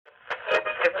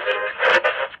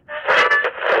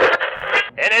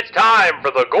time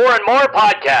for the Gore and More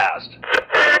podcast.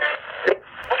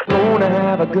 Gonna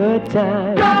have a good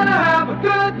time. Gonna have a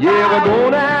good time. Yeah, we're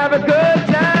gonna have a good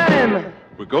time.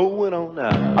 We're going on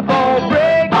now. A ball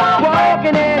break,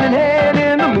 walking hand in hand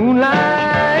in the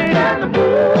moonlight.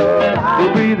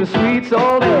 We'll be the sweet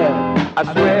soul there. I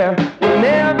swear we'll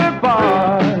never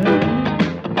part.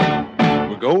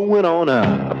 We're going on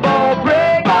now. A ball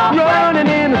break, running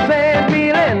in the sand,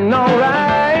 feeling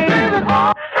alright.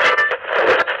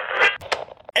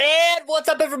 And what's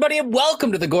up, everybody, and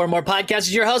welcome to the Gore and More podcast.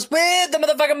 It's your host with the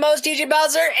motherfucking most, TJ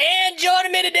Bowser, and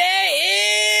joining me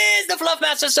today is the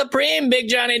Fluffmaster Supreme, Big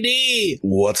Johnny D.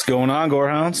 What's going on,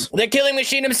 Gorehounds? The killing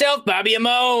machine himself, Bobby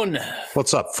Amone.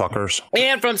 What's up, fuckers?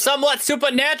 And from Somewhat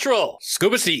Supernatural,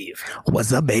 Scuba Steve.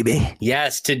 What's up, baby?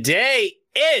 Yes, today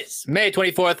is May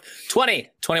 24th,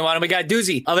 2021, and we got a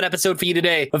doozy of an episode for you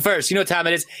today. But first, you know what time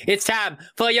it is. It's time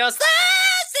for your Slice of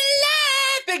Life.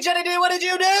 Big Johnny D, what did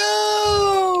you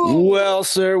do? Well,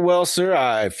 sir,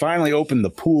 I finally opened the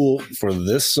pool for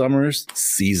this summer's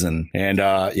season. And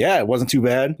yeah, it wasn't too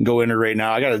bad. Go in it right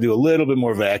now. I got to do a little bit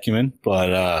more vacuuming,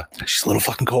 but it's a little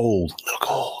fucking cold. A little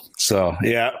cold. So,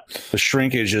 yeah, the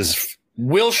shrinkage is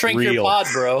We'll shrink real. your pod,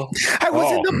 bro. I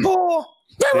was in the pool.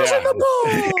 I was in the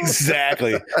pool.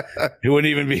 Exactly. It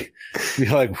wouldn't even be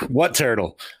like, what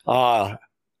turtle?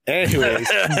 Anyways.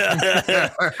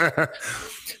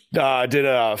 Did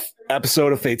a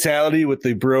episode of Fatality with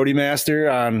the Brody Master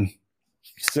on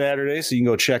Saturday, so you can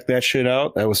go check that shit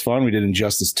out. That was fun. We did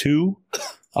Injustice 2.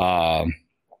 Other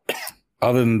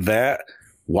than that,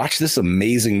 watch this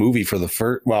amazing movie for the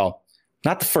first, well,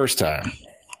 not the first time.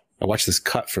 I watched this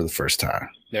cut for the first time.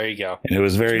 There you go. And it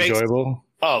was very enjoyable.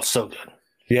 Oh, so good.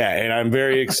 Yeah, and I'm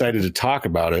very excited to talk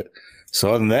about it. So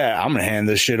other than that, I'm going to hand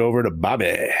this shit over to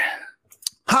Bobby.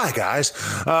 Hi, guys.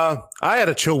 I had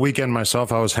a chill weekend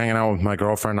myself. I was hanging out with my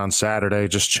girlfriend on Saturday,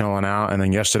 just chilling out. And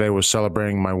then yesterday was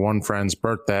celebrating my one friend's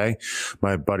birthday,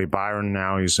 my buddy Byron.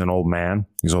 Now he's an old man.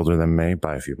 He's older than me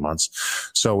by a few months.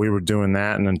 So we were doing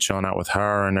that and then chilling out with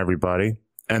her and everybody.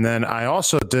 And then I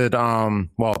also did,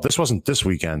 well, this wasn't this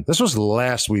weekend. This was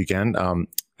last weekend,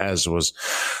 as was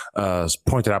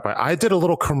pointed out. I did a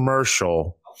little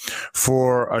commercial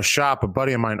for a shop a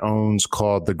buddy of mine owns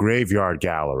called the Graveyard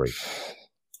Gallery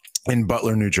in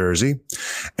Butler, New Jersey.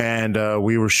 And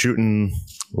we were shooting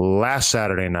last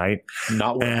Saturday night.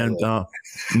 Not where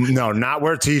No, not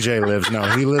where TJ lives. No,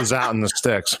 he lives out in the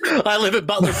sticks. I live in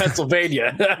Butler,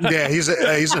 Pennsylvania. Yeah, he's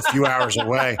a few hours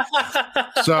away.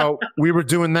 So we were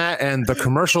doing that, and the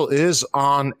commercial is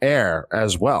on air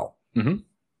as well. Mm-hmm.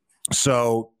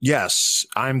 So yes,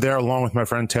 I'm there along with my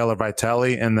friend Taylor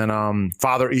Vitelli, and then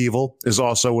Father Evil is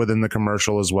also within the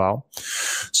commercial as well.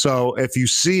 So if you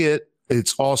see it,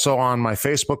 it's also on my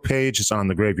Facebook page. It's on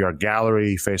the Graveyard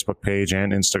Gallery Facebook page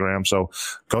and Instagram. So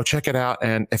go check it out.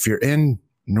 And if you're in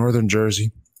Northern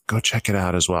Jersey, go check it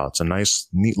out as well. It's a nice,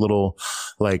 neat little,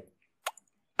 like,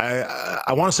 I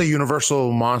want to say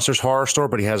Universal Monsters horror store,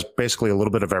 but he has basically a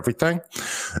little bit of everything.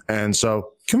 And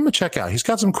so give him a check out. He's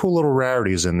got some cool little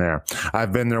rarities in there.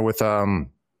 I've been there with my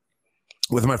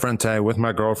friend Tay, with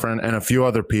my girlfriend, and a few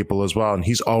other people as well. And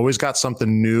he's always got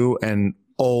something new and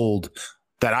old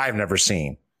that I've never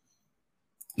seen.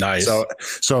 Nice.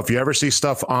 So if you ever see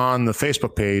stuff on the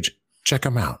Facebook page, check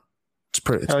them out. It's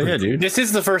pretty. Hell yeah, dude. This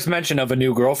is the first mention of a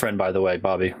new girlfriend, by the way,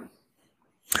 Bobby.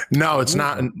 No, it's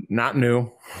not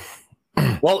new.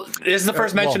 Well, this is the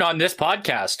first mention on this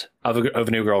podcast of a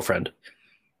new girlfriend.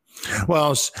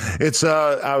 Well, it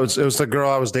was the girl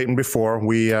I was dating before.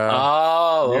 We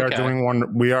are doing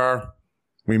one.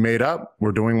 We made up.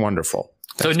 We're doing wonderful.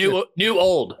 So new,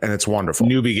 old, and it's wonderful.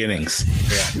 New beginnings.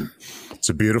 Yeah, it's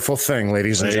a beautiful thing,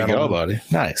 ladies and gentlemen. There you go, buddy.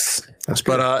 Nice. That's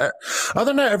good. But other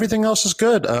than that, everything else is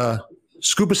good.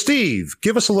 Scuba Steve,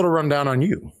 give us a little rundown on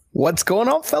you. What's going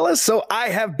on, fellas? So I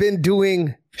have been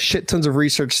doing shit tons of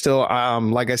research still.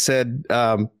 Like I said,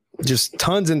 just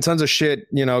tons and tons of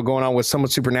shit, going on with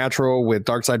Somewhat Supernatural, with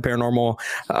Dark Side Paranormal.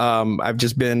 I've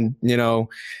just been,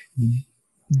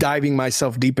 diving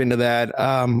myself deep into that.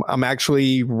 I'm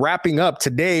actually wrapping up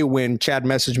today when Chad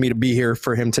messaged me to be here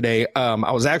for him today.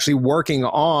 I was actually working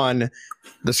on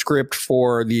the script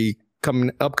for the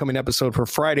upcoming episode for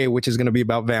Friday, which is going to be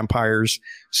about vampires.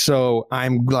 So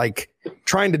I'm like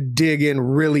trying to dig in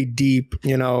really deep,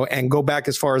 and go back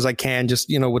as far as I can, just,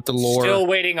 with the lore. Still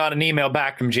waiting on an email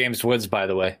back from James Woods, by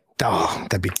the way. Oh,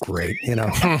 that'd be great.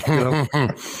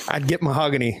 I'd get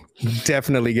Mahogany.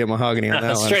 Definitely get Mahogany on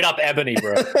that Straight up ebony,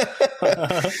 bro.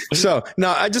 So no,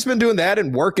 I've just been doing that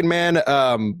and working, man.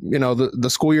 The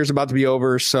school year's about to be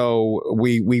over. So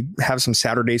we have some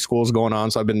Saturday schools going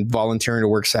on. So I've been volunteering to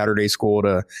work Saturday school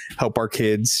to help our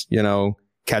kids,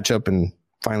 catch up and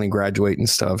finally graduate and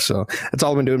stuff. So that's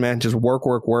all I've been doing, man. Just work,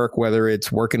 whether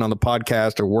it's working on the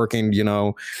podcast or working,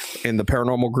 in the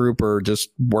paranormal group or just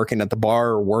working at the bar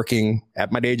or working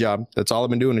at my day job. That's all I've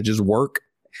been doing is just work.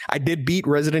 I did beat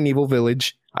Resident Evil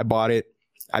Village. I bought it.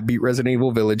 I beat Resident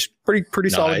Evil Village. Pretty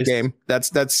solid game.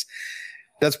 That's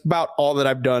about all that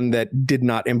I've done that did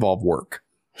not involve work.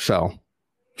 So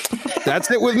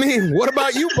that's it with me. What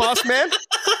about you, boss man?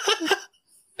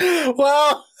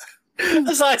 Well,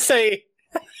 as I say,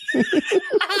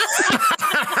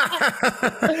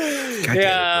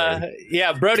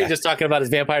 yeah. Brody just talking about his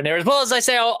vampire narratives. Well, as I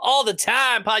say all the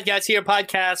time, podcasts here,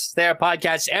 podcasts there,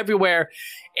 podcasts everywhere.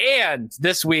 And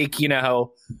this week,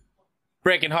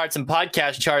 breaking hearts and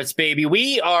podcast charts, baby.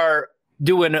 We are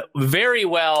doing very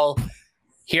well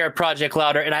here at Project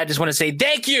Louder. And I just want to say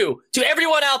thank you to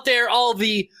everyone out there, all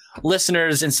the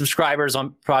listeners and subscribers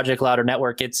on Project Louder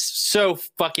Network. It's so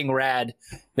fucking rad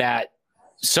that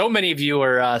so many of you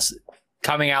are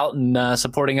coming out and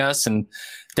supporting us, and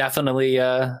definitely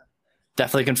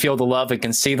can feel the love and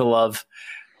can see the love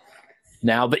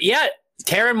now. But yeah,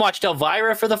 Taryn watched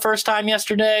Elvira for the first time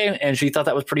yesterday, and she thought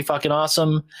that was pretty fucking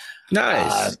awesome.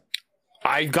 Nice.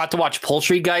 I got to watch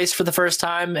Poultrygeist for the first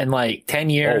time in like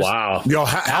 10 years. Oh, wow. Yo,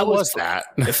 how was that?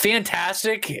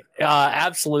 Fantastic.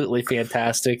 Absolutely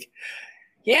fantastic.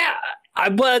 Yeah.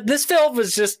 But this film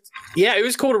was just, it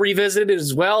was cool to revisit it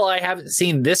as well. I haven't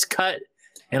seen this cut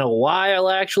in a while,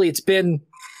 actually. It's been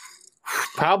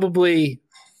probably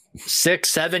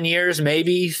 6-7 years,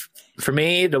 maybe, for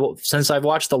me, since I've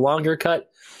watched the longer cut.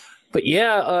 But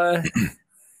yeah,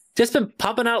 just been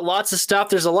pumping out lots of stuff.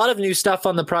 There's a lot of new stuff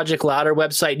on the Project Louder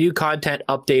website, new content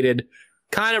updated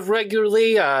kind of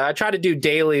regularly. I try to do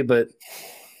daily, but,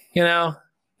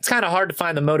 it's kind of hard to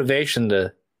find the motivation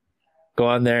to go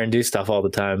on there and do stuff all the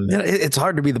time. Yeah, it's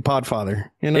hard to be the podfather.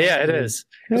 Yeah, it is.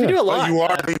 Yeah. You do a lot. You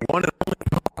are the one and only.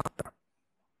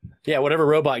 Yeah, whatever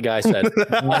robot guy said.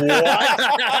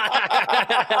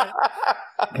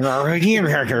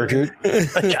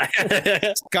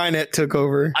 Skynet took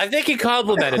over. I think he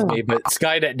complimented me, but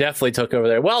Skynet definitely took over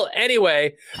there. Well,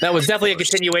 anyway, that was definitely a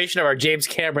continuation of our James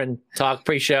Cameron talk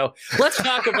pre-show. Let's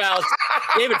talk about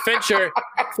David Fincher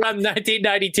from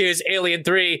 1992's Alien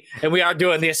 3, and we are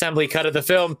doing the assembly cut of the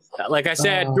film. Like I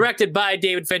said, directed by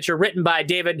David Fincher, written by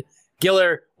David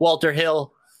Giller, Walter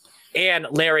Hill, and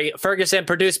Larry Ferguson,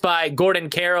 produced by Gordon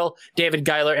Carroll, David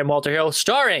Geiler, and Walter Hill,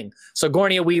 starring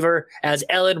Sigourney Weaver as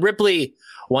Ellen Ripley.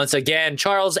 Once again,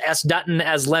 Charles S. Dutton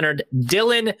as Leonard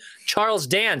Dillon, Charles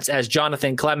Dance as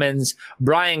Jonathan Clemens,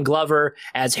 Brian Glover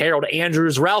as Harold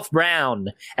Andrews, Ralph Brown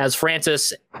as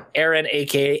Francis Aaron,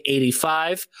 a.k.a.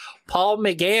 85, Paul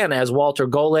McGann as Walter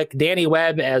Golick, Danny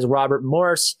Webb as Robert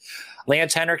Morse,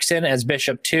 Lance Henriksen as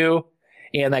Bishop 2,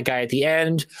 and that guy at the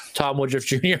end, Tom Woodruff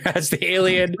Jr. as the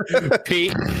alien,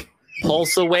 Pete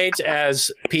Pulsewaite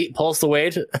as Pete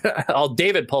Pulsewaite.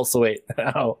 David Pulsewaite.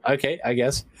 Oh, okay, I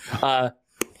guess.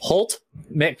 Holt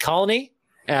McCallany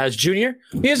as Junior.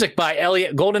 Music by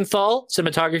Elliot Goldenthal.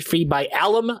 Cinematography by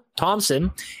Alum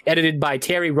Thompson. Edited by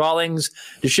Terry Rawlings.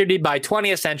 Distributed by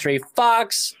 20th Century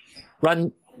Fox.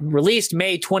 Released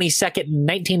May 22nd,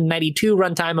 1992,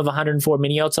 runtime of 104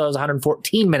 minutes. So it was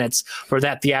 114 minutes for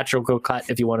that theatrical cut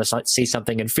if you want to see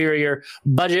something inferior.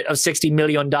 Budget of $60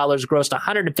 million, grossed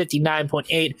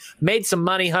 159.8. Made some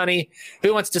money, honey.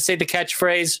 Who wants to say the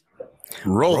catchphrase?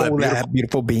 Roll that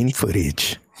beautiful bean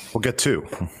footage. We'll get two.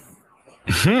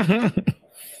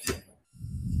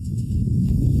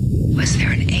 Was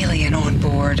there an alien on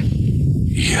board?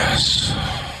 Yes.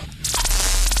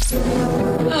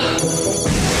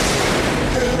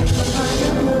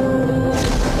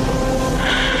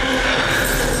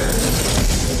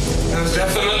 There's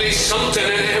definitely something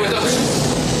in here with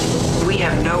us. We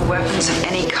have no weapons of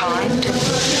any kind.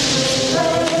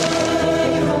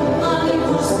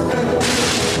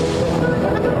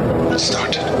 Let's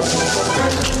start.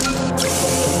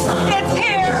 It's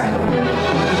here!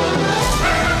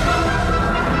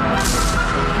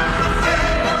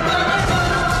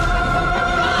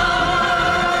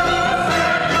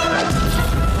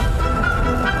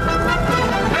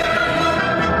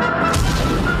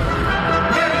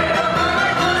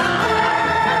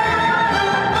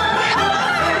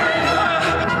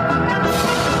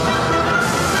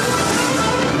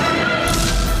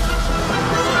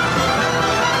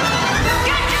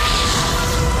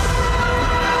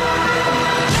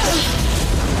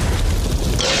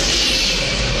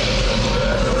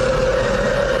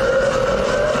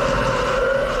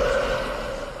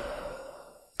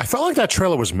 I felt like that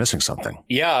trailer was missing something.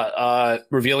 Yeah,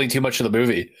 revealing too much of the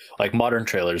movie, like modern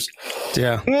trailers.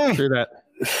 Yeah, through that.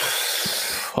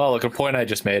 Well, look at a point I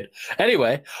just made.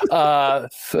 Anyway, who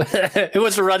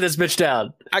wants to run this bitch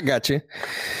down? I got you.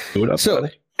 Do it up, So,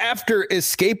 buddy. after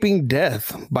escaping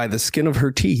death by the skin of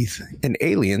her teeth and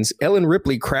aliens, Ellen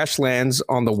Ripley crash lands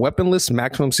on the weaponless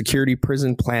maximum security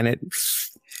prison planet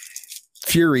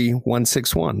Fury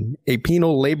 161, a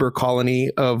penal labor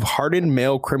colony of hardened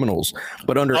male criminals.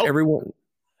 But under everyone,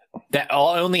 That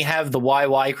all only have the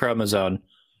YY chromosome,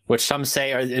 which some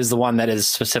say is the one that is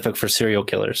specific for serial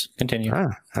killers. Continue.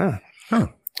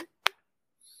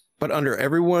 But under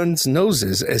everyone's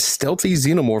noses, a stealthy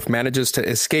xenomorph manages to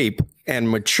escape and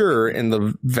mature in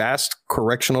the vast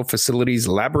correctional facility's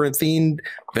labyrinthine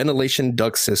ventilation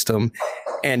duct system,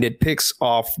 and it picks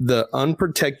off the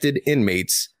unprotected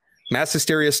inmates. Mass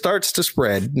hysteria starts to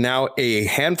spread. Now a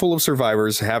handful of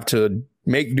survivors have to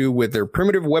make do with their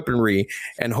primitive weaponry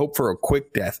and hope for a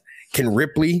quick death. Can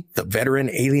Ripley, the veteran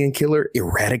alien killer,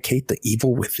 eradicate the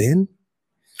evil within?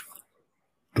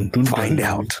 Find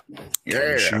out.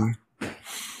 Yeah.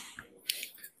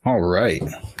 All right.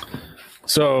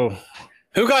 So,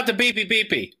 Who got the beepy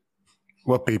beepy?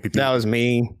 What beepy? That was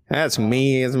me. That's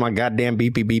me. It's my goddamn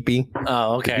beepy beepy.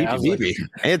 Oh, okay. I was like,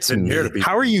 It's Didn't me. hear the beep.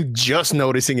 How are you just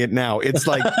noticing it now? It's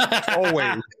like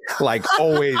always, like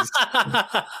always.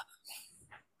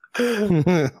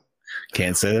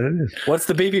 can't say that it is. What's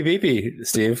the beepy beepy,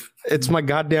 Steve? It's my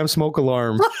goddamn smoke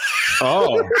alarm.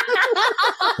 Oh.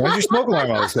 Why'd your smoke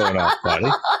alarm always going off, buddy?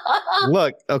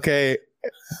 Look, okay.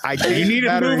 I You changed need the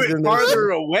to move batteries it in this- farther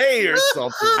away or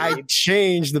something. I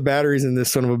change the batteries in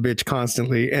this son of a bitch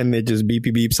constantly, and it just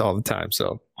beepy beeps all the time.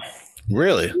 So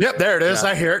Really? Yep, there it is.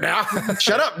 I hear it now.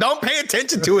 shut up! Don't pay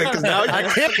attention to it because now I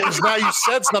can't because now you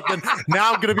said something.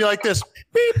 Now I'm gonna be like this.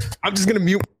 Beep. I'm just gonna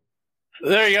mute.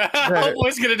 There you go. I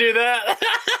was going to do that.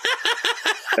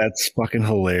 That's fucking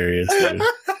hilarious, dude.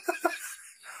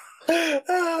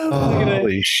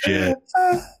 Holy shit.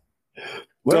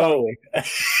 Well,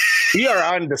 we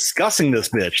are on discussing this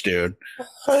bitch, dude.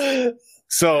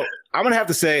 So I'm gonna have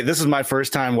to say this is my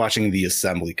first time watching the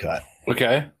assembly cut,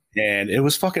 Okay. and it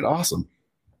was fucking awesome.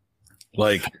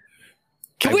 Like,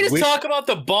 Can I we just wish- talk about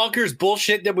the bonkers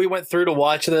bullshit that we went through to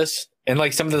watch this and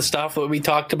like some of the stuff that we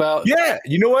talked about? yeah,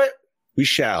 you know what? We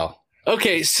shall.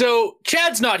 Okay, so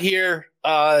Chad's not here.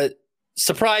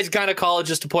 Surprise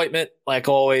gynecologist appointment, like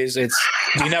always. It's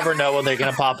you never know when they're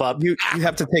gonna pop up. You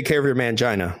have to take care of your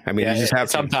mangina. I mean, Yeah, you just have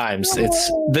to. sometimes it's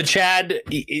the Chad.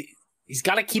 He's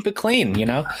got to keep it clean, you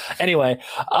know. Anyway,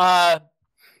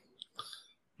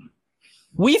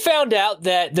 we found out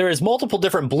that there is multiple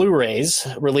different Blu-rays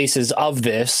releases of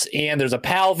this, and there's a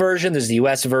PAL version, there's the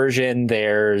US version,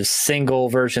 there's single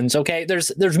versions. Okay,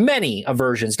 there's many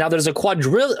versions. Now there's a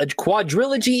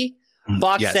quadrilogy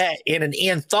box Yes. set and an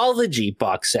anthology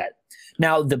box set.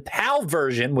 Now the PAL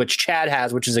version, which Chad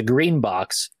has, which is a green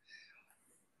box,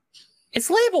 it's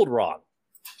labeled wrong.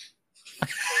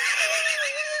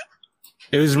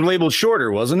 It was labeled shorter,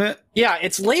 wasn't it? Yeah,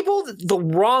 it's labeled the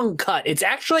wrong cut. It's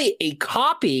actually a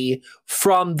copy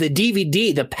from the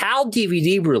DVD, the PAL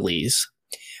DVD release,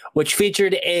 which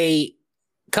featured a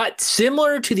cut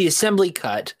similar to the assembly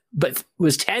cut, but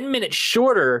was 10 minutes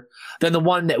shorter than the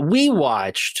one that we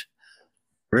watched.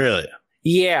 Really?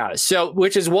 Yeah, so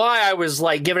which is why I was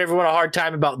like giving everyone a hard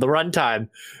time about the runtime,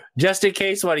 just in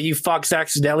case one of you fucks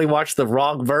accidentally watched the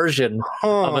wrong version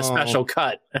of a special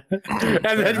cut. And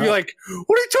then be like,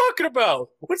 what are you talking about?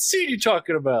 What scene are you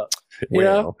talking about? You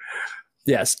know?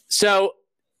 Yes. So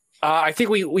I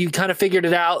think we kind of figured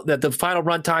it out that the final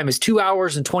runtime is 2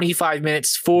 hours and 25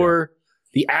 minutes for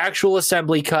the actual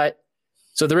assembly cut.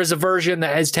 So there is a version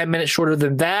that has 10 minutes shorter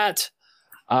than that.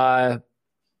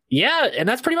 Yeah, and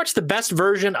that's pretty much the best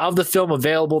version of the film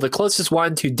available, the closest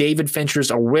one to David Fincher's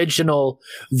original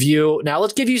view. Now,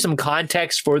 let's give you some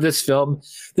context for this film.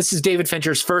 This is David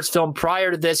Fincher's first film.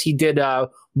 Prior to this, he did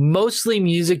mostly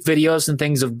music videos and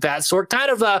things of that sort, kind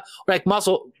of like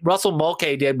Russell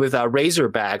Mulcahy did with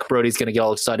Razorback. Brody's going to get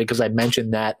all excited because I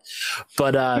mentioned that.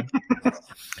 But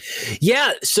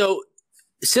yeah, so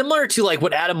similar to like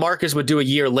what Adam Marcus would do a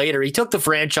year later, he took the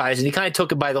franchise and he kind of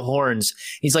took it by the horns.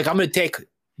 He's like, I'm going to take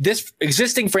this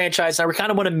existing franchise, I kind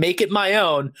of want to make it my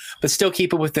own, but still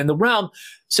keep it within the realm.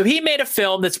 So he made a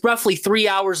film that's roughly 3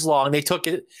 hours long. They took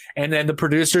it, and then the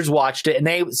producers watched it, and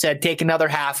they said, take another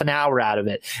half an hour out of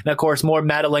it. And of course, more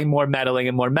meddling,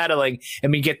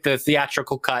 and we get the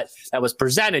theatrical cut that was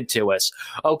presented to us.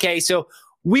 Okay, so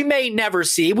we may never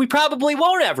see, we probably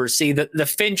won't ever see the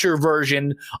Fincher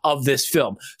version of this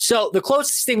film. So the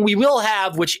closest thing we will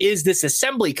have, which is this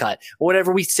assembly cut,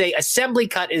 whatever we say, assembly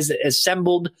cut is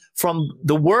assembled from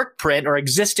the work print or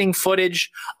existing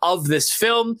footage of this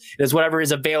film. It is whatever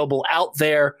is available out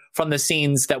there from the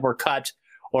scenes that were cut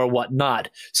or whatnot.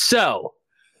 So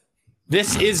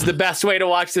this is the best way to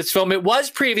watch this film. It was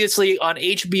previously on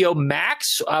HBO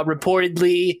Max.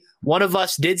 Reportedly, one of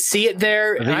us did see it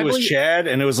there. I think it was Chad,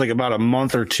 and it was like about a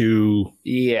month or two.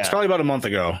 Yeah. It's probably about a month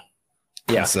ago.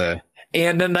 Yeah.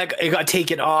 And then it got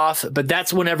taken off, but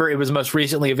that's whenever it was most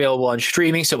recently available on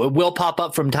streaming. So it will pop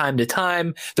up from time to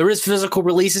time. There is physical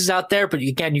releases out there, but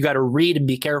again, you got to read and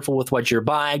be careful with what you're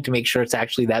buying to make sure it's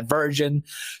actually that version.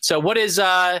 So what is 2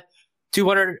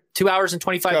 hours and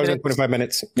 25 minutes? 25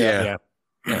 minutes. Yeah.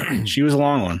 She was a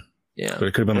long one. Yeah. But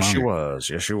it could have been longer.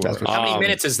 Yes, she was. How many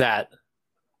minutes is that?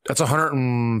 That's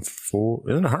 104.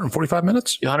 Isn't it 145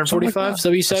 minutes? 145.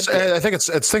 So you said? I think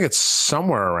it's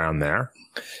somewhere around there.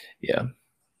 Yeah.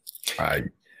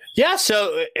 Yeah.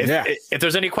 So if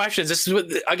there's any questions, this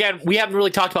is again, we haven't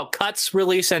really talked about cuts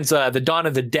really since the Dawn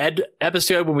of the Dead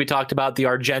episode when we talked about the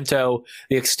Argento,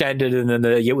 the extended, and then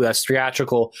the US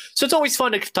theatrical. So it's always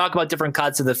fun to talk about different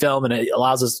cuts of the film, and it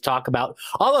allows us to talk about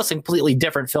almost a completely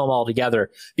different film altogether.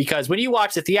 Because when you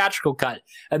watch the theatrical cut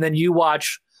and then you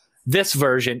watch this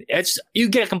version, you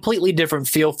get a completely different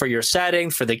feel for your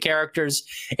setting, for the characters,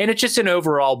 and it's just an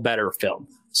overall better film.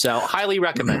 So highly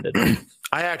recommended.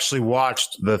 I actually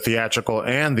watched the theatrical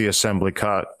and the assembly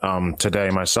cut today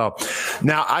myself.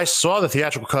 Now, I saw the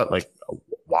theatrical cut like a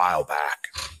while back,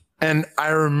 and I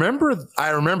remember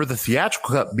the theatrical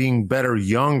cut being better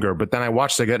younger, but then I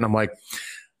watched it again and I'm like,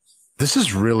 this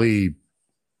is really,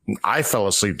 I fell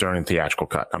asleep during the theatrical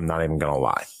cut. I'm not even going to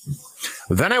lie.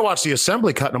 Then I watched the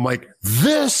assembly cut and I'm like,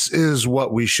 this is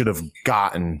what we should have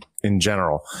gotten in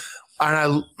general. And I,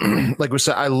 like we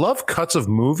said, I love cuts of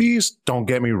movies. Don't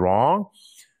get me wrong,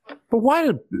 but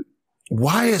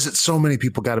why is it so many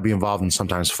people got to be involved and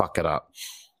sometimes fuck it up?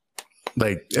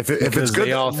 Like if it's good,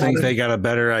 they all think they got a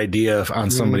better idea on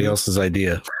somebody else's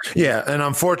idea. Yeah, and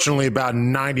unfortunately, about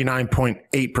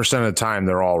 99.8% of the time,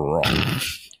 they're all wrong.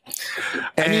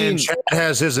 And Chad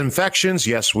has his infections.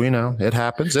 Yes, we know it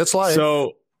happens. It's life.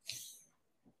 So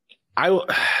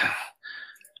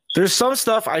there's some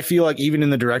stuff I feel like even in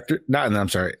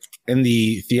the in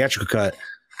the theatrical cut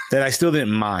that I still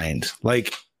didn't mind.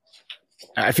 Like,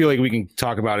 I feel like we can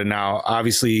talk about it now.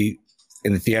 Obviously,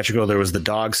 in the theatrical, there was the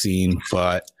dog scene,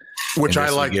 but which I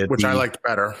liked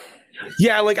better.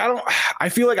 Yeah, like I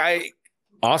feel like I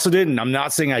also didn't. I'm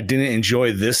not saying I didn't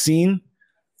enjoy this scene,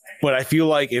 but I feel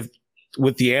like if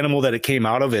with the animal that it came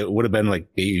out of, it would have been like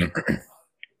it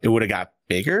would have got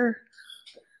bigger,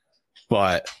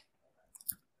 but.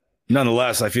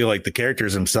 Nonetheless, I feel like the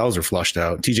characters themselves are flushed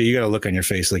out. TJ, you got to look on your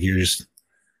face like you're just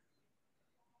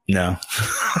no.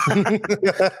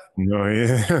 No,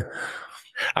 yeah.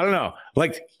 I don't know.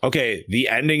 Like, okay, the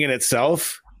ending in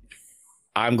itself,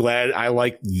 I'm glad I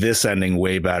like this ending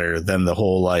way better than the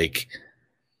whole like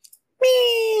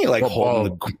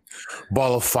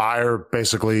ball of fire,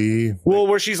 basically. Well,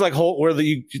 where she's like where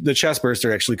the chest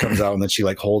burster actually comes out and then she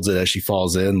like holds it as she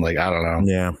falls in. Like, I don't know.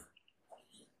 Yeah.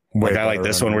 Like I like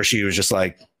this one where she was just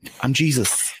like, I'm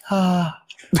Jesus. Like,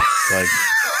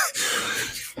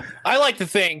 I like to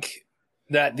think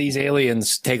that these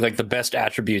aliens take like the best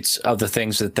attributes of the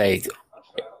things that they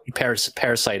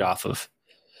parasite off of.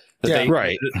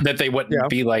 That they wouldn't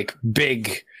be like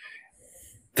big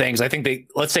things. I think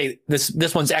let's say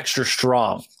this one's extra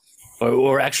strong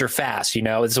or extra fast. You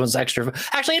know, this one's extra.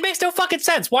 Actually, it makes no fucking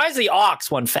sense. Why is the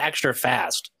ox one extra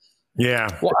fast? Yeah.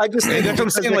 Well, that's what I'm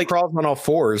saying. Like crawls on all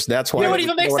fours. That's why. It wouldn't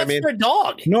even make sense for a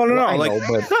dog. No. Like,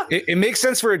 it makes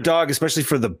sense for a dog, especially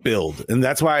for the build, and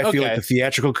that's why I feel like the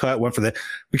theatrical cut went for that.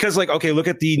 Because, like, okay, look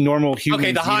at the normal human.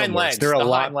 Okay, the hind legs. They're a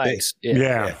lot big.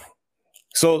 Yeah.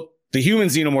 So the human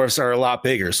xenomorphs are a lot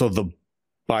bigger. So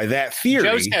by that theory,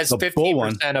 Joe's has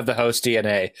 15% of the host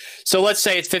DNA. So let's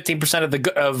say it's 15% of the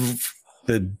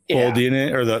bull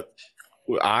DNA or the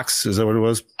ox. Is that what it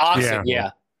was? Oxen,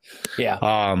 yeah.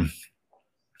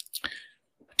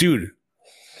 Dude,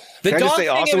 the can I dog just say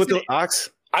thing also with the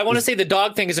ox? I want to say the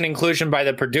dog thing is an inclusion by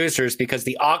the producers because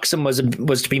the oxen was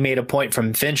to be made a point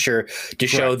from Fincher to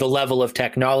show the level of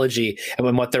technology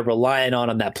and what they're relying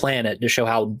on that planet to show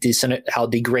how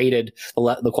degraded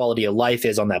the quality of life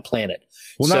is on that planet.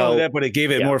 Well, not only that, but it gave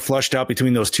it more flushed out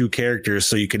between those two characters,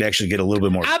 so you could actually get a little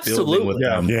bit more building with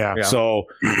them. Yeah. So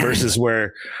versus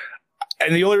where,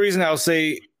 and the only reason I'll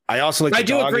say I also like I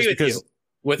do agree with you.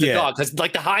 With the dog, because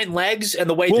like the hind legs and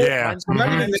the way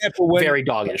very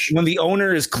doggish. When the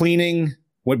owner is cleaning,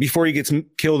 before he gets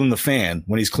killed in the fan,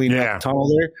 when he's cleaning up the tunnel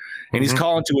there, and he's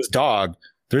calling to his dog,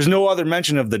 there's no other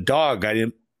mention of the dog I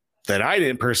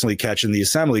didn't personally catch in the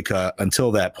assembly cut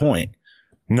until that point.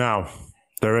 No,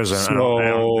 there isn't.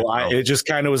 So it just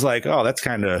kind of was like, oh, that's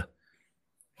kind of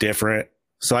different.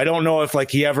 So I don't know if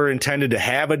like he ever intended to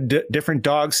have a different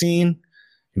dog scene.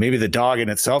 Maybe the dog in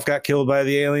itself got killed by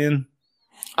the alien.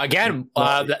 Again,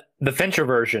 the Fincher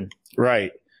version.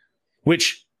 Right.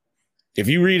 Which, if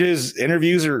you read his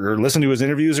interviews or listen to his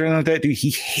interviews or anything like that, dude,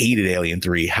 he hated Alien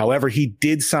 3. However, he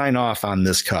did sign off on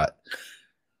this cut.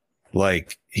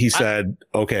 Like, he said,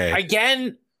 okay.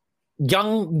 Again,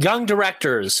 young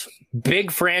directors,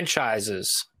 big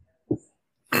franchises.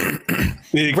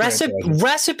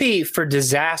 Recipe for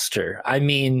disaster. I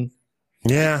mean,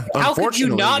 yeah. How could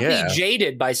you not be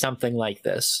jaded by something like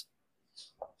this?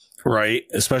 Right.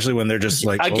 Especially when they're just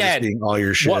like again overseeing all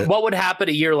your shit. What would happen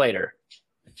a year later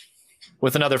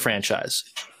with another franchise?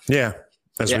 Yeah.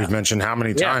 As we've mentioned how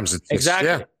many times.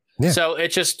 Exactly. Yeah. So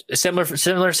it's just a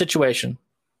similar situation.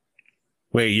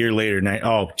 Wait, a year later.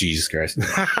 Oh, Jesus Christ.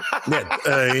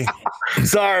 Yeah.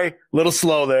 Sorry. Little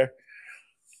slow there.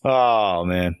 Oh,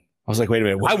 man. I was like, wait a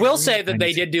minute. I will say that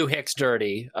they did do Hicks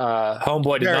dirty.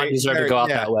 Homeboy did not deserve to go out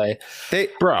that way.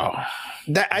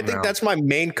 I think that's my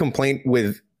main complaint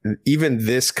with even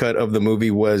this cut of the movie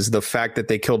was the fact that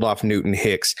they killed off Newton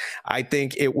Hicks. I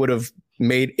think it would have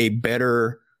made a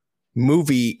better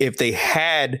movie if they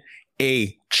had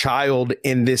a child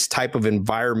in this type of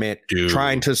environment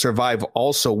trying to survive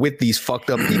also with these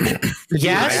fucked up people.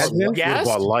 Yes, but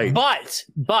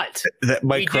that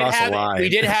might cross a line. We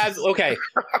did have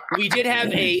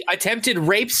a attempted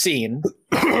rape scene.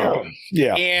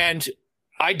 Yeah. And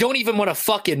I don't even want to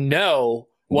fucking know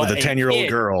what with a 10-year-old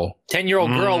girl.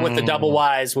 10-year-old girl with the double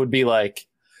Y's would be like.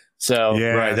 So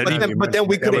right. But then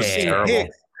we could have seen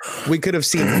Hicks. We could have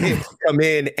seen Hicks come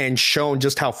in and shown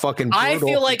just how fucking brutal I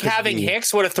feel like having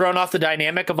Hicks would have thrown off the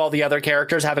dynamic of all the other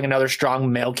characters, having another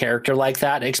strong male character like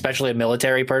that, especially a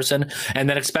military person. And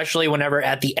then especially whenever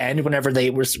at the end, whenever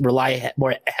they rely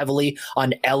more heavily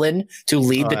on Ellen to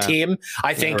lead the team,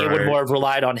 I think it would more have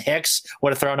relied on Hicks,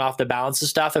 would have thrown off the balance of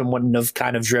stuff and wouldn't have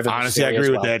kind of driven. Honestly, I agree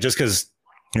with that just because,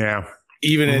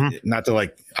 even not to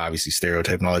like obviously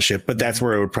stereotype and all that shit, but that's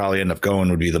where it would probably end up going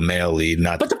would be the male lead.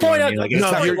 Not, but the point of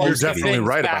you're definitely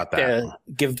right about that.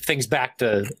 Give things back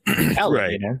to Ellen,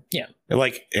 right? You know? Yeah.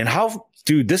 Like, and how,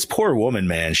 dude, this poor woman,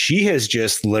 man, she has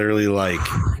just literally like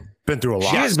been through a lot.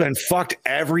 She has been fucked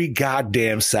every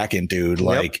goddamn second, dude.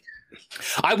 Like.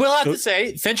 I will have to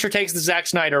say, Fincher takes the Zack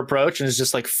Snyder approach and is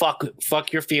just like,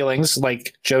 fuck your feelings.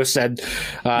 Like Joe said,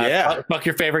 fuck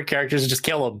your favorite characters and just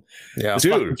kill them. Yeah,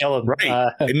 dude, kill them.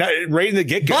 Right. Right in the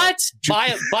get-go.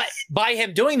 But by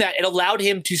him doing that, it allowed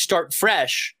him to start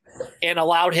fresh and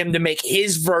allowed him to make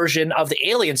his version of the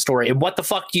Alien story. And what the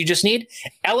fuck do you just need?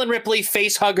 Ellen Ripley,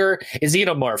 face hugger,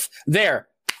 xenomorph. There.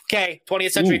 Okay,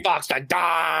 20th Century Fox.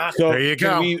 So there you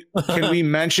go. Can we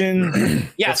mention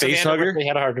the face hugger? They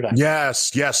had a harder time.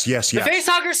 Yes. The face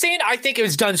hugger scene, I think it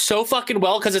was done so fucking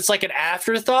well because it's like an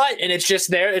afterthought and it's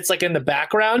just there. It's like in the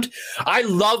background. I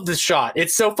love the shot.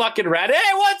 It's so fucking rad.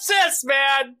 Hey, what's this,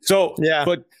 man? So,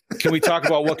 but can we talk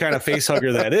about what kind of face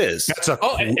hugger that is? That's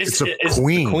it's a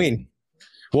queen.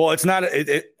 Well, it's not.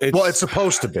 It's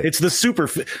supposed to be. It's the super.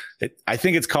 I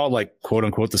think it's called like quote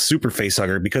unquote the super face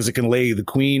hugger because it can lay the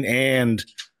queen and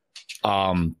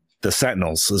the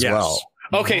sentinels as well.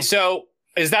 Okay, so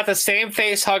is that the same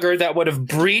face hugger that would have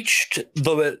breached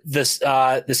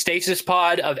the stasis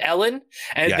pod of Ellen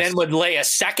and then would lay a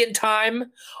second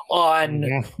time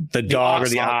on the dog or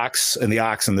the ox and the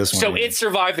ox in this one? So it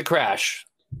survived the crash.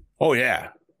 Oh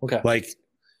yeah. Okay. Like.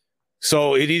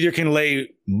 So it either can lay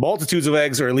multitudes of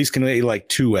eggs or at least can lay like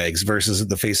 2 eggs versus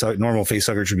the normal face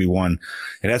hugger should be 1.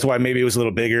 And that's why maybe it was a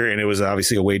little bigger and it was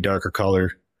obviously a way darker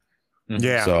color.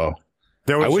 Yeah. So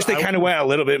I wish they kind of went a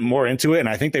little bit more into it and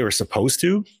I think they were supposed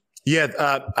to. Yeah.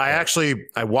 I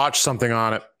watched something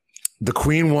on it. The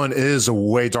queen one is a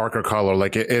way darker color.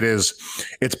 Like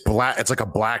it's black. It's like a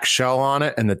black shell on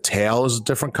it and the tail is a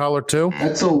different color too.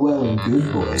 That's all well and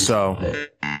good, boys. So.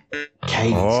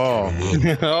 Oh.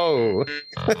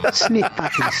 Snip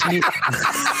fucking snip.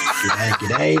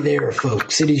 G'day there,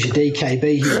 folks. It is your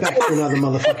DKB here back for another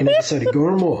motherfucking episode of Gore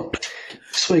and More.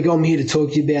 This week I'm here to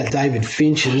talk to you about David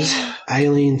Fincher's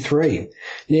Alien 3.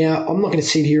 Now, I'm not going to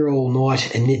sit here all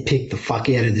night and nitpick the fuck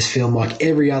out of this film like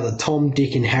every other Tom,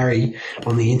 Dick and Harry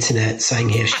on the internet saying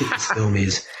how shit this film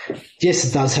is. Yes,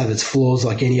 it does have its flaws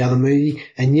like any other movie,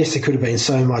 and yes, it could have been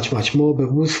so much, much more,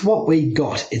 but with what we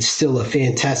got, it's still a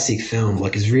fantastic film,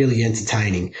 like it's really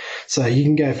entertaining. So you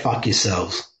can go fuck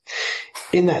yourselves.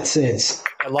 In that sense,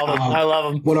 I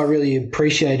love him. What I really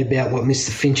appreciate about what Mr.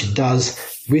 Fincher does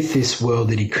with this world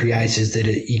that he creates is that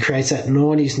he creates that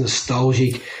 90s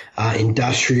nostalgic,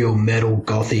 industrial metal,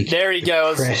 gothic. There he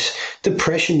goes.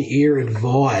 Depression era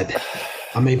vibe.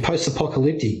 I mean,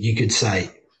 post-apocalyptic, you could say.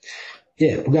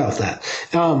 Yeah, we'll go with that.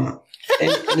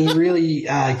 And he really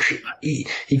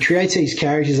he creates these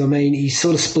characters. I mean, he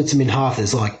sort of splits them in half.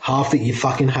 There's like half that you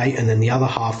fucking hate, and then the other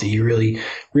half that you really,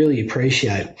 really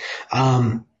appreciate.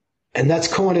 And that's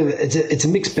kind of it's a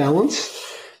mixed balance,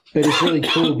 but it's really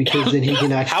cool because then he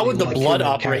can actually How would the blood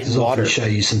operate in water? And show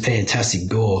you some fantastic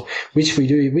gore, which we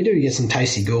do. We do get some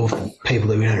tasty gore for people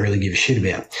that we don't really give a shit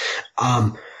about.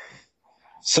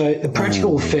 So the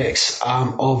practical effects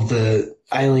of the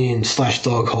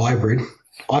alien/dog hybrid,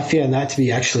 I found that to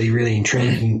be actually really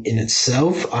intriguing in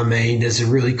itself. I mean, there's a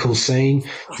really cool scene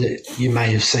that you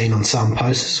may have seen on some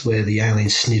posters where the alien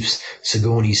sniffs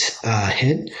Sigourney's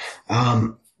head.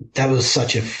 That was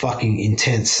such a fucking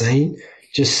intense scene,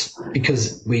 just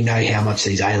because we know how much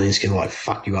these aliens can like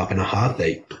fuck you up in a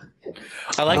heartbeat.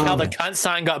 I like how the cunt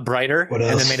sign got brighter and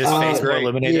then made his face more Yeah,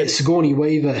 illuminated. Sigourney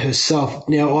Weaver herself.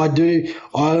 Now, I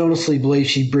honestly believe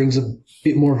she brings a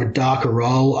bit more of a darker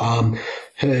role.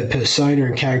 Her persona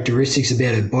and characteristics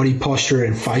about her body posture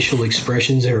and facial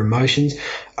expressions, her emotions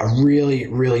are really,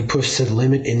 really pushed to the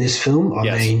limit in this film.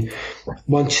 I mean,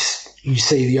 once you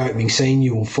see the opening scene,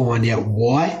 you will find out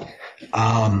why.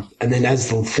 And then as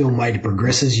the film later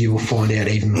progresses, you will find out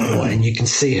even more. And you can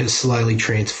see her slowly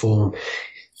transform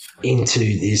into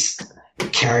this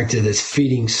character that's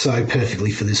fitting so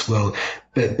perfectly for this world.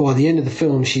 But by the end of the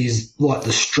film, she's like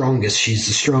the strongest. She's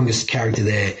the strongest character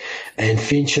there. And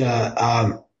Fincher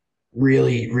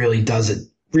really, really does it.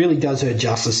 Really does her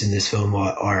justice in this film,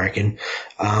 I reckon.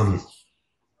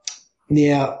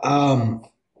 Now, I'm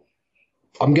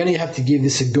going to have to give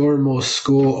this a Goranmore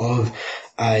score of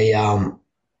I'm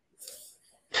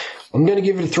going to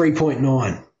give it a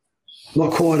 3.9.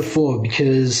 Not quite a 4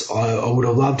 because I would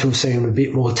have loved to have seen a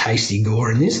bit more tasty gore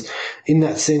in this. In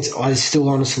that sense, I still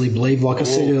honestly believe, like I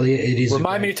said earlier, it is.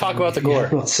 Remind me to talk about the gore.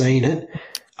 If you've not seen it,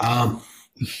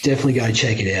 definitely go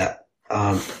check it out.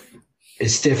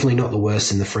 It's definitely not the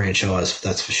worst in the franchise,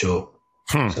 that's for sure.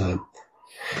 So,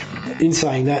 in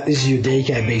saying that, this is your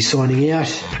DKB signing out.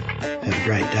 Have a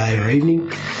great day or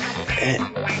evening. And,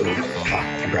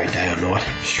 a great day or night,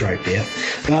 straight out.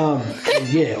 And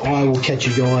yeah, I will catch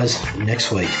you guys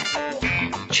next week.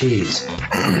 Cheers.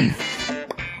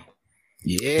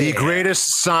 The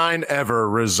greatest sign ever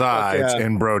resides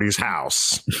in Brody's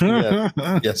house.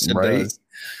 Yes, it does.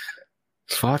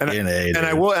 Fucking and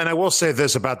I will say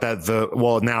this about that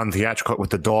now in theatrical with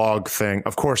the dog thing.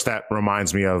 Of course, that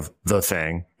reminds me of The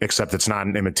Thing, except it's not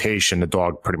an imitation. The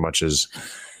dog pretty much is,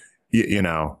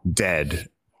 dead.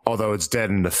 Although it's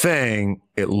dead in The Thing,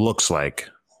 it looks like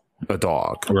a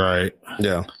dog. Right.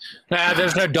 Yeah. Nah,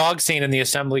 there's no dog scene in the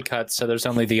assembly cut, so there's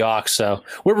only the ox. So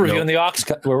we're reviewing the ox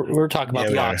cut. We're talking about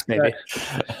the ox, maybe.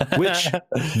 Which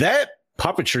that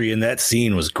puppetry in that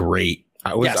scene was great.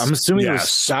 I'm assuming it was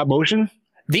stop motion.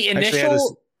 The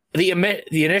initial,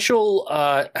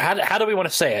 how do we want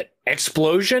to say it?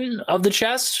 Explosion of the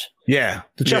chest. Yeah,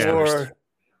 the chest burst.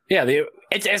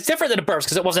 It's different than a burst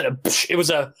because it wasn't it was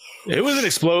an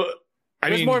explode.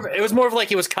 It was more of like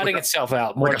it was cutting itself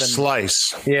out, more like a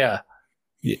slice. Yeah.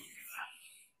 It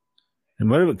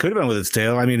could have been with its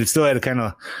tail. I mean, it still had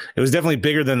it was definitely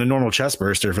bigger than a normal chest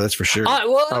burster, that's for sure.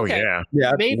 Oh yeah,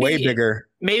 maybe, way bigger.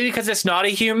 Maybe because it's not a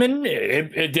human,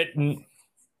 it didn't.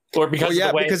 Or because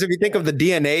because if you think of the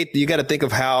DNA, you got to think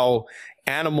of how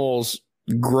animals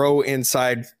grow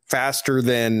inside faster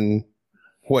than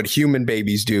what human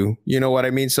babies do. You know what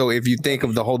I mean? So if you think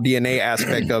of the whole DNA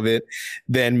aspect of it,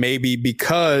 then maybe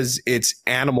because it's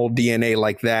animal DNA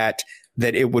like that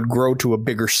it would grow to a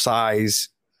bigger size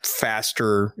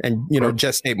faster and,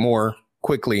 gestate more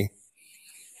quickly.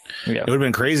 Yeah. It would have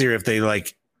been crazier if they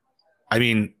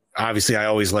obviously I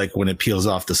always like when it peels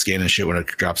off the skin and shit when it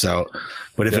drops out,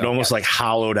 but if it almost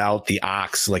hollowed out the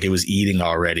ox, like it was eating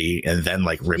already and then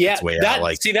ripped its way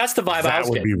out. See, that's the vibe I was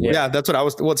getting. That's what I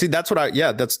was. Well, see, that's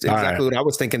exactly what I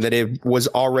was thinking, that it was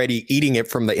already eating it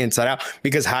from the inside out,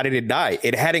 because how did it die?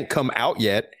 It hadn't come out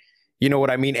yet. You know what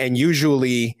I mean? And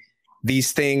usually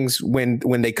these things, when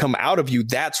they come out of you,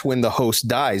 that's when the host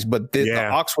dies. But the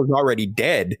ox was already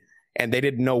dead and they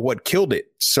didn't know what killed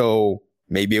it. So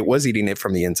maybe it was eating it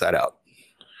from the inside out.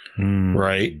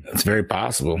 Right. That's very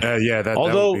possible. That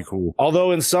would be cool.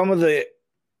 Although in some of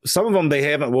them, they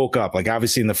haven't woke up. Like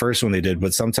obviously in the first one they did,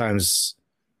 but sometimes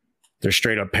they're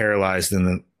straight up paralyzed. And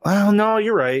then, well, no,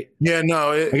 you're right. Yeah,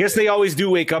 no. I guess they always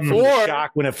do wake up from the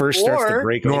shock when it first starts to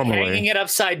break. Normally, hanging it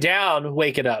upside down,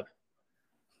 wake it up.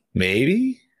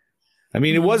 Maybe. I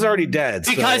mean, it was already dead.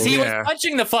 Because he was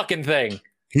punching the fucking thing.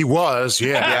 He was,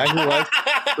 Yeah, he was.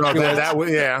 So that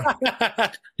was, yeah.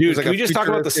 Dude, like can a we just talk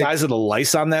about the futuristic- size of the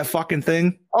lice on that fucking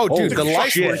thing? Oh, dude, the Holy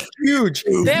lights shit. were huge.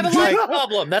 They have a light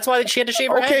problem. That's why she had to shave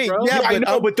her Okay, head, bro. yeah, I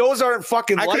know, but those aren't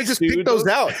fucking I lice, could have just dude. picked those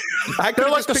out. I could They're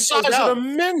have like just the picked size those out. of a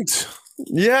mint.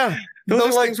 Yeah, Those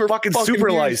are like things were fucking super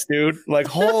huge. lice, dude. Like,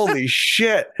 holy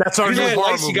shit. That's our You new know,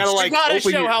 horror lice, you movie. gotta You like gotta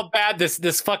open show your... how bad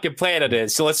this fucking planet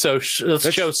is. So let's show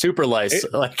super lice.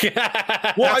 Like, Well,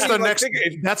 That's I the mean, like, next. think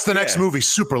if- That's the next movie,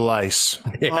 Super Lice.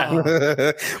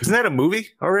 yeah. Isn't that a movie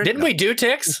already? Didn't we do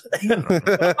ticks? No,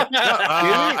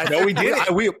 we did.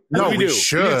 We do.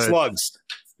 should. We did slugs.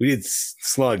 We did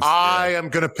slugs. I am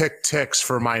gonna pick ticks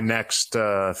for my next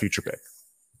future pick.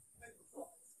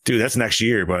 Dude, that's next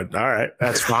year, but all right.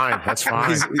 That's fine. That's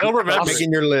fine. Don't remember.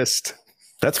 Making your list.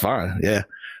 That's fine. Yeah.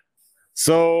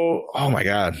 So, oh my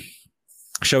God.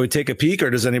 Shall we take a peek or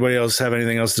does anybody else have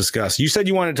anything else to discuss? You said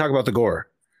you wanted to talk about the gore.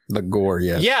 The gore,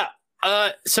 yes. Yeah.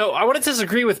 So I want to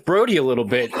disagree with Brody a little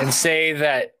bit and say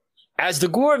that as the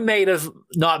gore may have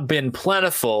not been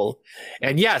plentiful,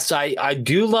 and yes, I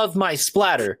do love my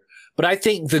splatter, but I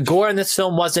think the gore in this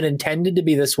film wasn't intended to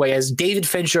be this way, as David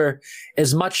Fincher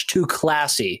is much too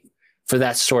classy for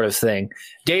that sort of thing.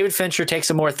 David Fincher takes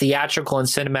a more theatrical and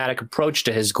cinematic approach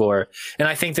to his gore. And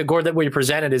I think the gore that we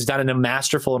presented is done in a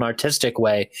masterful and artistic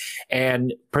way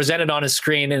and presented on a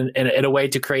screen in a way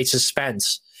to create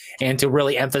suspense and to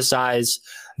really emphasize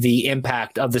the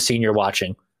impact of the scene you're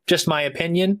watching. Just my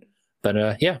opinion.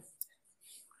 But yeah.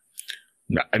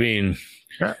 No, I mean,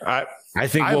 I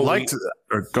think I what liked.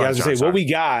 I was going to say, what we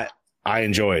got, I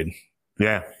enjoyed.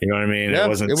 Yeah. You know what I mean? Yeah, It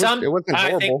wasn't. it wasn't I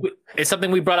horrible. think it's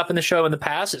something we brought up in the show in the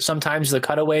past. Sometimes the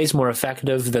cutaway is more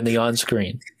effective than the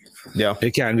on-screen. Yeah.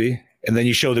 It can be. And then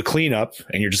you show the cleanup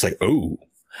and you're just like, oh.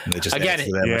 And it just Again, adds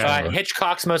to that yeah. much more.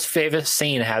 Hitchcock's most famous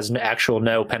scene has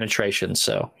no penetration.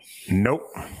 So, Nope.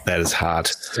 That is hot.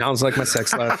 Sounds like my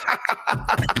sex life.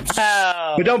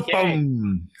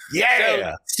 Ba-dum-bum.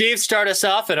 Yeah. So, Steve, start us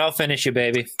off, and I'll finish you,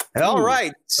 baby. All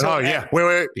right. So Oh yeah.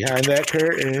 Wait. Behind that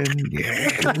curtain.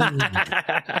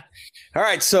 Yeah. All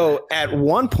right. So at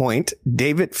one point,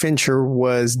 David Fincher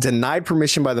was denied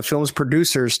permission by the film's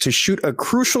producers to shoot a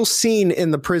crucial scene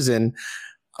in the prison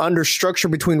under structure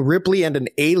between Ripley and an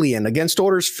alien. Against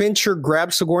orders, Fincher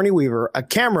grabbed Sigourney Weaver, a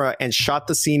camera, and shot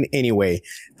the scene anyway.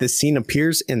 The scene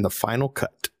appears in the final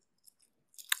cut.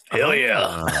 Hell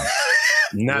yeah.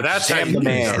 Now that's how Damn you the do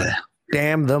man. it.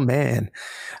 Damn the man.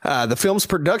 The film's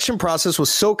production process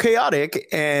was so chaotic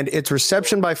and its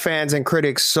reception by fans and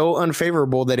critics so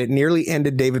unfavorable that it nearly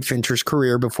ended David Fincher's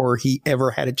career before he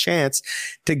ever had a chance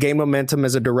to gain momentum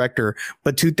as a director.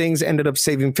 But two things ended up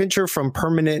saving Fincher from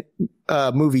permanent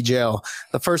movie jail.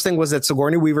 The first thing was that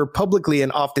Sigourney Weaver publicly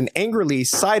and often angrily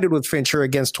sided with Fincher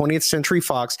against 20th Century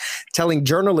Fox, telling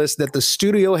journalists that the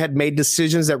studio had made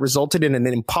decisions that resulted in an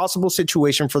impossible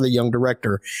situation for the young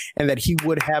director and that he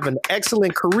would have an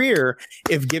excellent career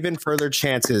if given further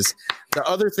chances. The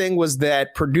other thing was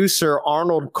that producer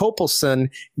Arnold Kopelson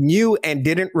knew and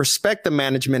didn't respect the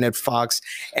management at Fox,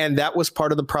 and that was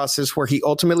part of the process where he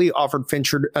ultimately offered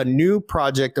Fincher a new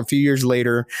project a few years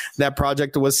later. That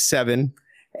project was Seven,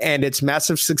 and its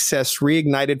massive success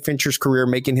reignited Fincher's career,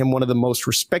 making him one of the most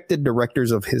respected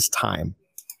directors of his time.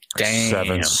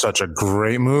 Seven's such a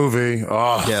great movie.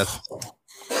 Oh, Yes.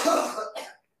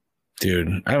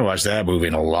 Dude, I haven't watched that movie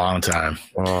in a long time.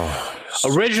 oh.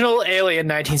 Original Alien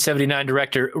 1979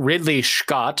 director Ridley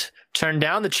Scott turned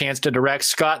down the chance to direct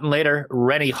Scott and later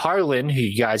Rennie Harlin, who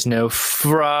you guys know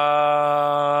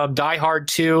from Die Hard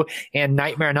 2 and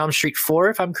Nightmare on Elm Street 4,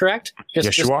 if I'm correct.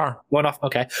 Yes, you are. One off.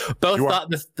 Okay. Both You are.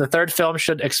 thought the third film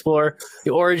should explore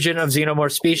the origin of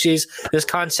xenomorph species. This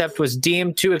concept was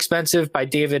deemed too expensive by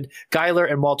David Giler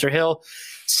and Walter Hill,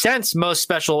 since most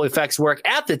special effects work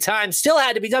at the time still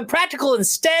had to be done practical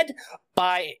instead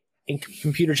by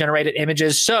computer-generated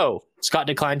images. So Scott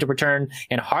declined to return,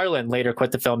 and Harlan later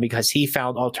quit the film because he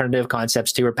found alternative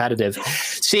concepts too repetitive.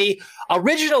 See,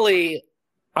 originally,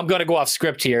 I'm going to go off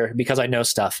script here because I know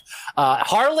stuff.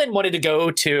 Harlan wanted to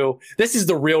go to, this is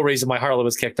the real reason why Harlan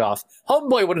was kicked off.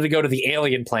 Homeboy wanted to go to the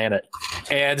alien planet,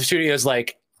 and the studio's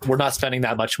like, we're not spending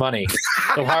that much money.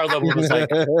 So Harlan was like,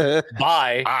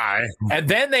 bye. And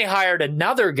then they hired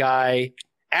another guy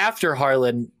after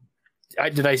Harlan. I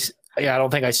don't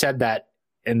think I said that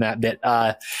in that bit.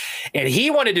 And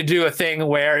he wanted to do a thing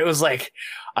where it was like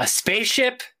a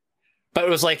spaceship, but it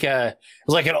was like an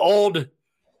old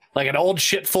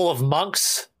ship full of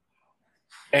monks.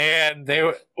 And and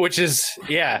then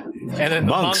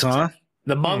Monks, huh?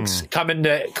 the monks come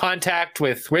into contact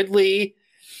with Ripley,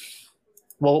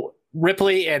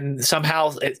 and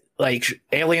somehow like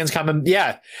aliens coming,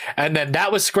 and then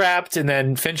that was scrapped, and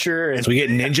then Fincher and So we get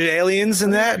ninja aliens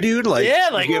in that, dude. Like,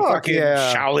 like we get fucking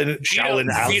Shaolin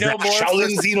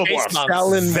xenomorphs.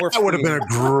 xenomorphs. That would have been a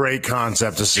great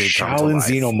concept to see. Shaolin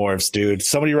xenomorphs, dude.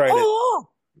 Somebody write it.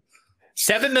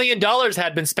 $7 million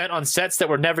had been spent on sets that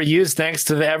were never used thanks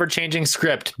to the ever-changing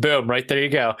script. Boom, right there you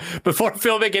go. Before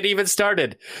filming it even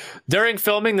started. During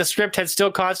filming, the script had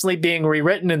still constantly being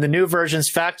rewritten and the new versions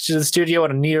faxed to the studio on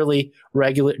a nearly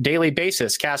regular daily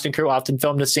basis. Cast and crew often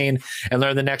filmed a scene and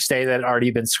learned the next day that it had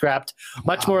already been scrapped.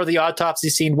 Much more of the autopsy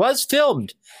scene was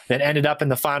filmed that ended up in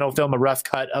the final film. A rough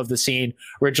cut of the scene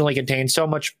originally contained so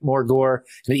much more gore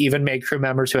that even made crew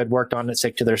members who had worked on it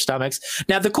sick to their stomachs.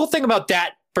 Now, the cool thing about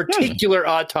that particular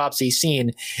autopsy scene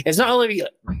is not only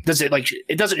does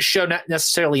it doesn't show not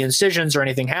necessarily incisions or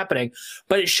anything happening,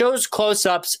 but it shows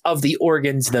close-ups of the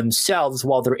organs themselves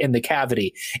while they're in the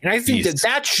cavity. And I think that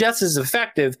that's just as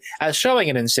effective as showing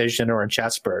an incision or a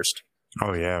chest burst.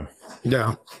 Oh, yeah.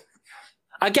 Yeah.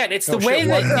 Again, it's the way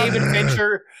that David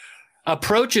Fincher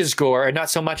approaches gore and not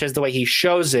so much as the way he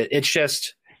shows it. It's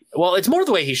just, well, it's more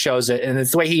the way he shows it and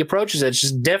it's the way he approaches it. It's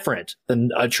just different than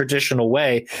a traditional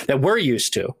way that we're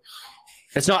used to.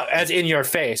 It's not as in your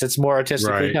face. It's more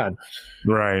artistically done.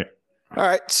 Right. All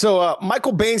right. So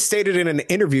Michael Bain stated in an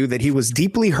interview that he was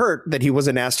deeply hurt that he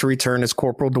wasn't asked to return as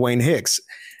Corporal Dwayne Hicks,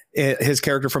 his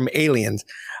character from Aliens.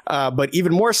 But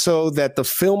even more so that the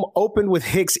film opened with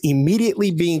Hicks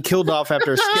immediately being killed off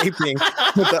after escaping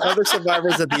with the other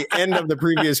survivors at the end of the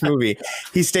previous movie.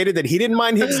 He stated that he didn't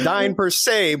mind Hicks dying per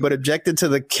se, but objected to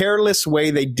the careless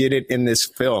way they did it in this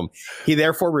film. He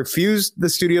therefore refused the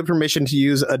studio permission to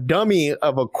use a dummy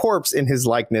of a corpse in his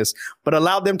likeness, but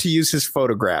allowed them to use his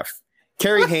photograph.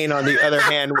 Carrie Hayne, on the other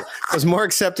hand, was more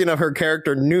accepting of her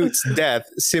character Newt's death,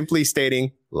 simply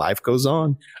stating, "Life goes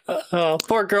on."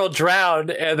 Poor girl drowned,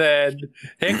 and then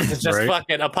Hicks is just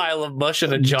fucking a pile of mush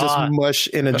in a jar. Just mush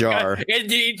in a jar. And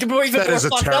the more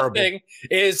fucked up thing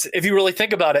is, if you really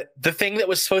think about it, the thing that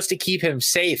was supposed to keep him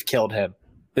safe killed him.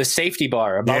 The safety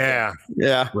bar above him.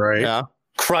 Yeah. Right. Yeah.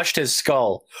 Crushed his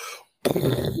skull.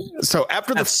 So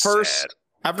after the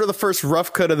first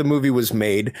rough cut of the movie was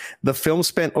made, the film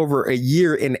spent over a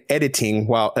year in editing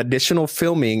while additional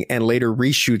filming and later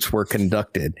reshoots were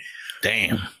conducted.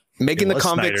 Damn. Making the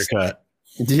convicts cut.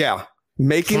 Yeah.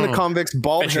 Making the convicts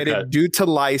bald-headed due to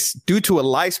a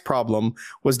lice problem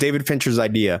was David Fincher's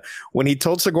idea. When he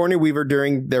told Sigourney Weaver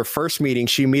during their first meeting,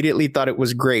 she immediately thought it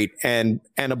was great and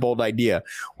a bold idea.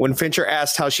 When Fincher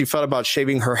asked how she felt about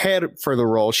shaving her head for the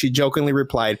role, she jokingly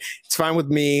replied, "It's fine with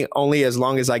me, only as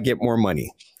long as I get more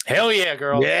money." Hell yeah,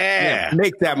 girl. Yeah.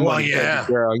 Make that money,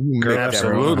 girl. You make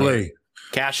Absolutely. that money.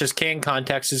 Cash is king,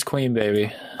 context is queen,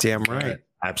 baby. Damn right.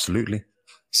 Absolutely.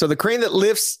 So the crane that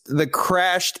lifts the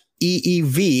crashed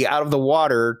EEV out of the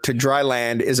water to dry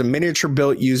land is a miniature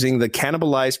built using the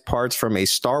cannibalized parts from a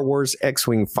Star Wars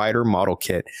X-Wing fighter model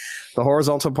kit. The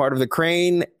horizontal part of the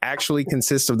crane actually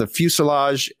consists of the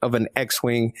fuselage of an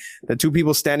X-Wing. The two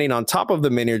people standing on top of the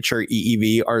miniature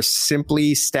EEV are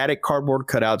simply static cardboard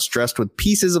cutouts dressed with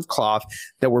pieces of cloth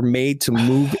that were made to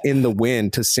move in the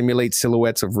wind to simulate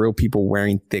silhouettes of real people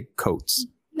wearing thick coats.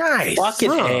 Nice.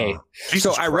 Fucking A.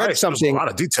 So I read something. There's a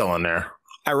lot of detail in there.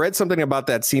 I read something about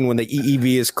that scene when the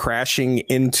EEV is crashing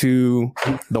into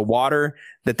the water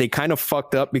that they kind of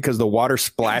fucked up because the water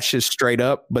splashes straight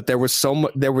up, but there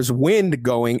was wind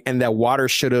going and that water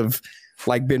should have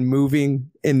like been moving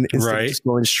instead of just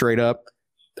going straight up.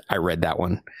 I read that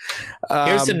one.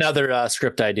 Here's another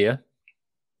script idea.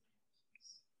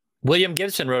 William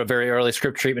Gibson wrote a very early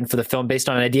script treatment for the film based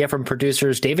on an idea from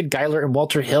producers David Giler and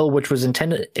Walter Hill, which was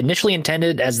initially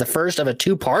intended as the first of a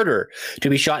two-parter to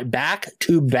be shot back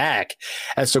to back.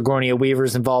 As Sigourney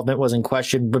Weaver's involvement was in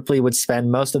question, Ripley would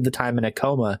spend most of the time in a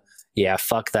coma. Yeah,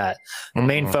 fuck that. The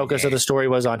main focus of the story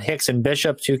was on Hicks and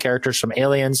Bishop, two characters from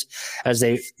Aliens, as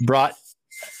they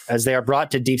are brought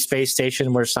to Deep Space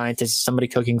Station where somebody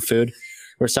cooking food,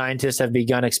 where scientists have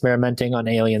begun experimenting on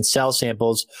alien cell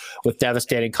samples with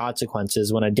devastating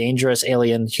consequences. When a dangerous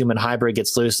alien-human hybrid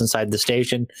gets loose inside the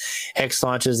station, Hicks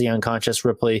launches the unconscious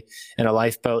Ripley in a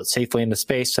lifeboat safely into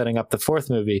space, setting up the fourth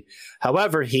movie.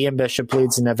 However, he and Bishop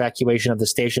leads an evacuation of the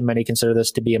station. Many consider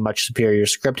this to be a much superior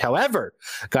script. However,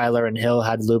 Giler and Hill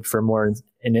had looped for more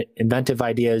inventive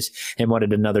ideas and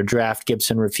wanted another draft.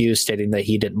 Gibson refused, stating that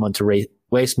he didn't want to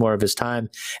waste more of his time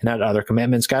and had other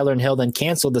commitments. Giler and Hill then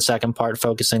canceled the second part,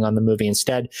 focusing on the movie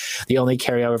instead. The only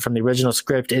carryover from the original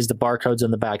script is the barcodes on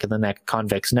the back of the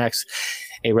convicts' necks,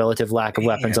 a relative lack of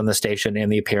weapons on the station,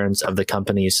 and the appearance of the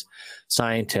company's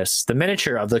scientists. The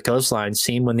miniature of the coastline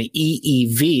seen when the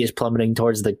EEV is plummeting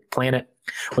towards the planet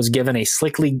was given a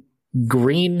slickly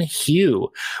green hue,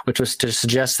 which was to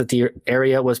suggest that the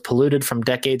area was polluted from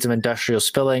decades of industrial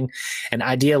spilling, an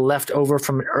idea left over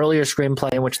from an earlier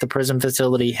screenplay in which the prison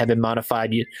facility had been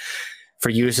modified for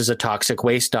use as a toxic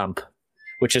waste dump,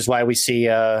 which is why we see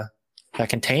a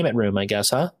containment room, I guess,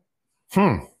 huh?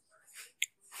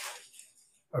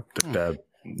 Yeah.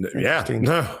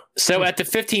 So at the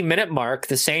 15-minute mark,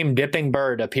 the same dipping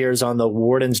bird appears on the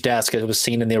warden's desk as was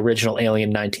seen in the original Alien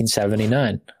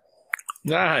 1979.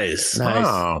 Nice.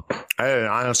 Oh, I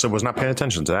honestly was not paying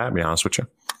attention to that, to be honest with you.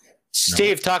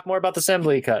 Steve, talk more about the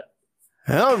assembly cut.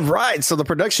 All right. So the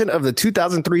production of the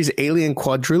 2003's Alien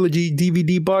Quadrilogy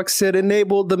DVD box set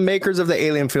enabled the makers of the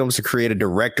Alien films to create a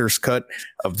director's cut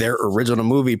of their original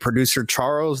movie. Producer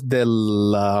Charles de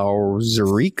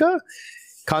Lauzirika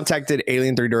contacted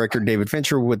Alien 3 director David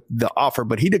Fincher with the offer,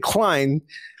 but he declined.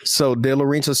 So De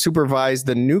Laurentiis supervised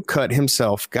the new cut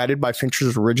himself, guided by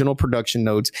Fincher's original production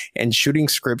notes and shooting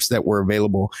scripts that were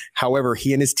available. However,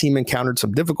 he and his team encountered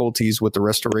some difficulties with the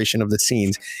restoration of the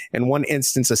scenes. In one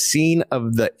instance, a scene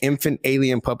of the infant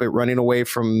alien puppet running away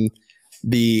from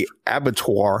the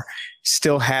abattoir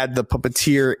still had the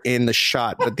puppeteer in the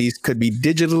shot, but these could be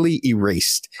digitally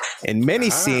erased. In many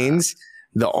scenes,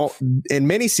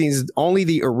 only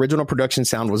the original production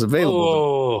sound was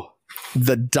available.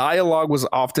 The dialogue was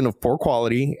often of poor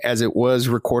quality, as it was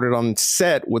recorded on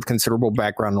set with considerable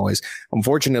background noise.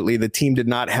 Unfortunately, the team did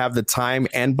not have the time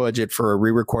and budget for a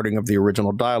re-recording of the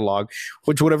original dialogue,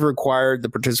 which would have required the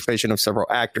participation of several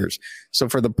actors. So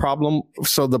the problem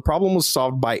was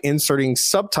solved by inserting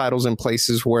subtitles in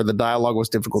places where the dialogue was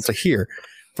difficult to hear.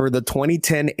 For the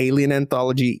 2010 Alien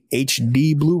Anthology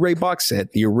HD Blu-ray box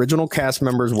set, the original cast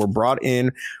members were brought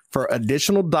in for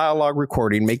additional dialogue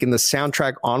recording, making the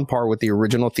soundtrack on par with the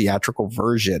original theatrical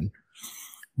version.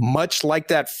 Much like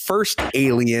that first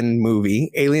Alien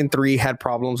movie, Alien 3 had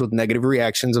problems with negative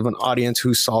reactions of an audience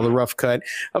who saw the rough cut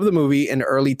of the movie in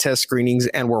early test screenings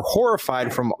and were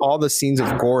horrified from all the scenes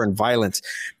of gore and violence.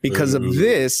 Because of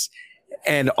this,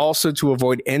 and also to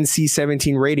avoid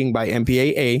NC-17 rating by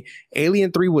MPAA,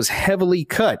 Alien 3 was heavily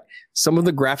cut. Some of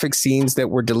the graphic scenes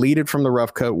that were deleted from the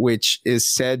rough cut, which is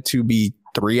said to be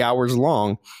 3 hours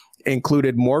long,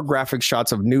 included more graphic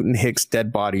shots of Newton Hicks'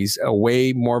 dead bodies, a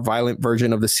way more violent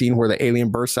version of the scene where the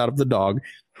alien bursts out of the dog,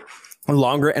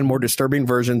 longer and more disturbing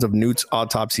versions of Newt's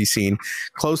autopsy scene,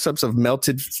 close-ups of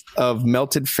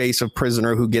melted face of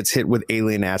prisoner who gets hit with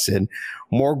alien acid,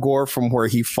 more gore from where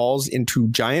he falls into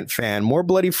giant fan, more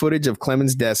bloody footage of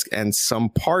Clemens' desk, and some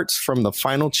parts from the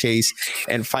final chase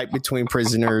and fight between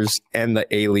prisoners and the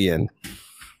alien.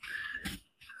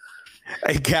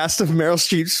 A cast of Meryl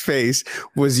Streep's face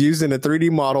was used in a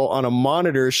 3D model on a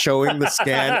monitor showing the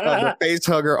scan of the face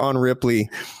hugger on Ripley,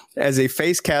 as a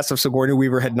face cast of Sigourney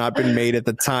Weaver had not been made at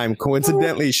the time.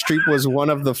 Coincidentally, Streep was one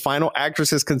of the final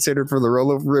actresses considered for the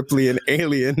role of Ripley in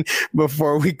Alien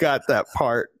before we got that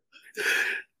part.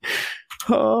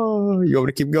 Oh, you want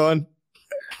me to keep going?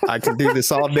 I can do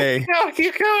this all day. No,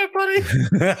 keep going, buddy.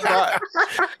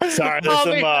 Sorry,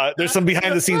 there's some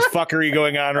behind the scenes fuckery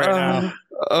going on right now.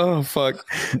 Oh, fuck.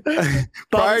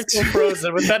 Bob's still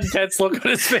frozen with that intense look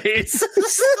on his face.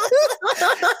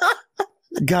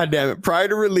 God damn it. Prior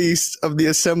to release of the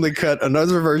assembly cut,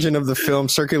 another version of the film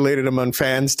circulated among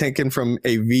fans taken from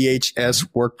a VHS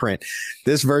work print.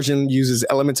 This version uses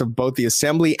elements of both the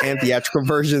assembly and theatrical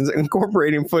versions,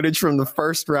 incorporating footage from the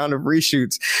first round of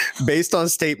reshoots based on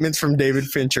statements from David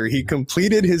Fincher. He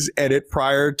completed his edit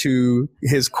prior to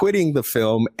his quitting the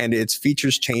film, and its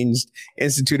features changed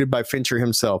instituted by Fincher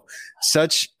himself,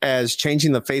 such as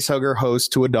changing the facehugger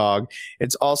host to a dog.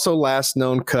 It's also last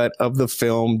known cut of the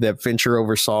film that Fincher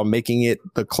oversaw, making it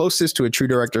the closest to a true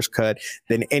director's cut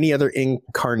than any other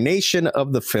incarnation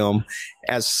of the film.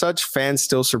 As such, fans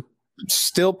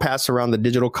still pass around the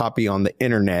digital copy on the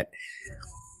internet.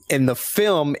 In the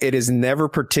film, it is never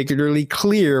particularly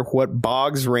clear what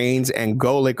Boggs, Rains, and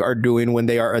Golick are doing when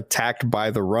they are attacked by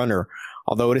the runner.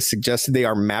 Although it is suggested they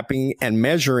are mapping and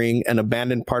measuring an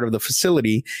abandoned part of the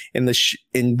facility. In the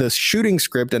shooting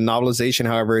script and novelization,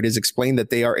 however, it is explained that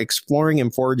they are exploring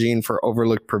and foraging for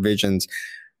overlooked provisions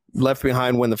left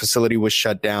behind when the facility was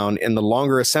shut down. In the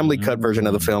longer assembly cut version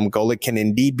of the film, Golick can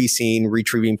indeed be seen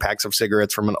retrieving packs of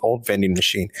cigarettes from an old vending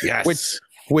machine. Yes.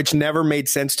 Which never made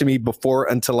sense to me before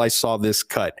until I saw this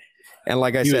cut. And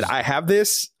like I said, I have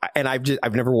this, and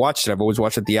I've never watched it. I've always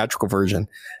watched the theatrical version.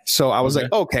 So I was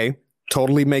like, okay.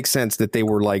 Totally makes sense that they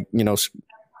were like,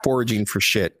 foraging for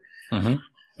shit. Mm-hmm.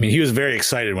 I mean, he was very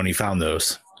excited when he found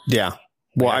those. Yeah.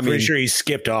 Well, I'm pretty sure he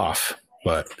skipped off,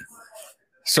 but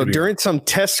So during some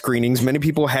test screenings, many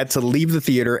people had to leave the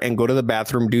theater and go to the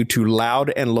bathroom due to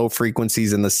loud and low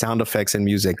frequencies in the sound effects and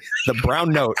music. The brown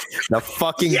note, the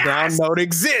fucking brown note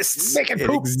exists. It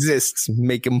exists.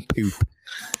 Make him poop.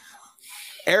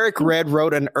 Eric Red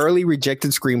wrote an early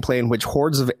rejected screenplay in which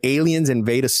hordes of aliens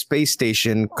invade a space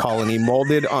station colony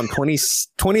molded on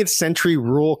 20th century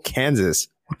rural Kansas.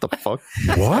 What the fuck?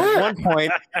 What? At one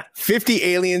point, 50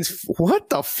 aliens. What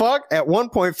the fuck? At one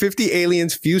point, 50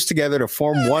 aliens fused together to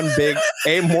form one big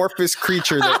amorphous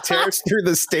creature that tears through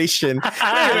the station.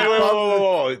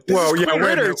 Whoa. Whoa, yeah,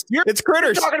 Critters. it's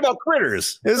critters. You're talking about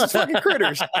critters. It's fucking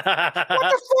critters. What the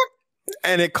fuck?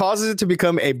 And it causes it to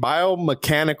become a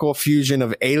biomechanical fusion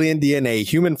of alien DNA,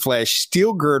 human flesh,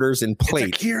 steel girders, and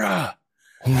plate. Akira.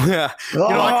 Yeah. You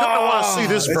know, I kind of want to see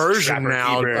this it's version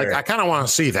now. Eber. Like, I kind of want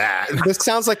to see that. This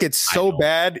sounds like it's so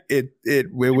bad. It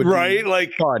would Right? be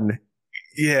Like, fun.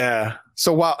 yeah.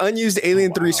 So while unused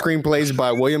Alien 3 screenplays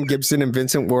by William Gibson and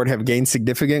Vincent Ward have gained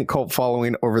significant cult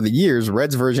following over the years,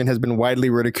 Red's version has been widely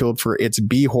ridiculed for its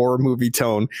B horror movie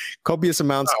tone, copious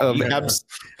amounts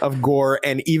of gore,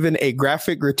 and even a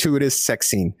graphic, gratuitous sex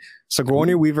scene.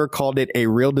 Sigourney Weaver called it a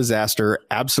real disaster,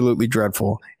 absolutely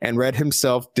dreadful, and Red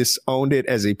himself disowned it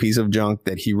as a piece of junk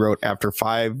that he wrote after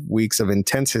 5 weeks of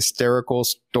intense hysterical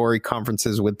story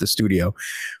conferences with the studio,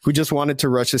 who just wanted to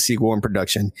rush a sequel in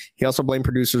production. He also blamed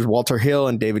producers Walter Hill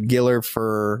and David Giller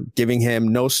for giving him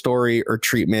no story or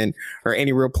treatment or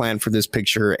any real plan for this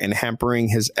picture and hampering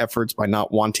his efforts by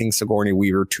not wanting Sigourney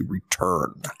Weaver to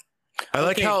return. I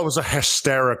like how it was a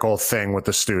hysterical thing with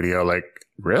the studio. Like,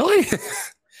 really?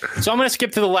 So I'm going to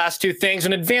skip to the last two things.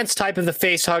 An advanced type of the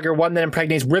face hugger, one that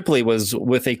impregnates Ripley, was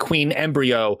with a queen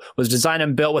embryo, was designed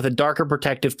and built with a darker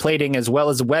protective plating as well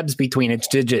as webs between its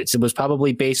digits. It was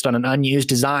probably based on an unused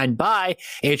design by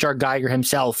H.R. Geiger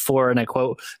himself for, and I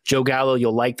quote, Joe Gallo,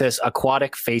 you'll like this,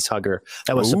 aquatic face hugger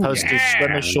that was supposed to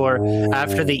swim ashore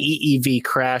after the EEV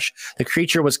crash. The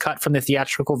creature was cut from the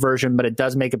theatrical version, but it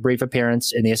does make a brief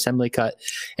appearance in the assembly cut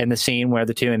in the scene where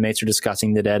the two inmates are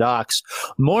discussing the dead ox.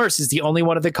 Morse is the only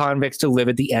one of the convicts to live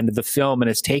at the end of the film and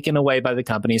is taken away by the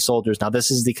company's soldiers. Now, this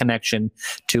is the connection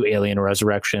to Alien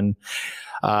Resurrection.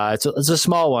 It's a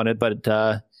small one, but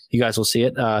you guys will see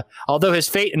it. Although his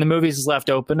fate in the movies is left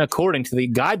open, according to the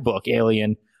guidebook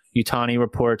Alien Yutani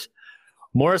report,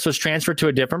 Morris was transferred to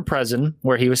a different prison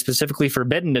where he was specifically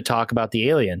forbidden to talk about the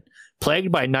alien.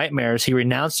 Plagued by nightmares, he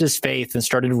renounced his faith and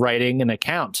started writing an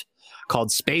account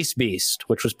called Space Beast,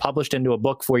 which was published into a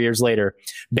book 4 years later.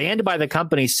 Banned by the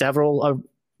company, several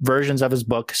versions of his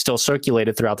book still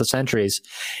circulated throughout the centuries.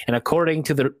 And according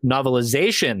to the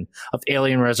novelization of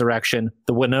Alien Resurrection,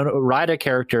 the Winona Ryder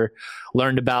character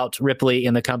learned about Ripley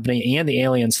and the company and the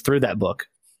aliens through that book.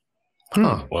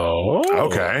 Whoa.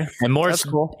 Okay. And Morse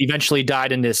eventually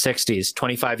died in his 60s,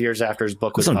 25 years after his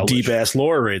book was Some published. deep ass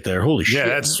lore right there. Holy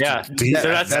shit. Yeah. Deep. So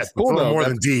that's cool, though. More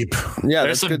than deep. Yeah,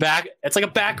 There's some it's like a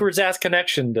backwards ass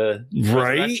connection to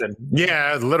Resurrection.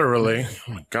 Yeah, literally.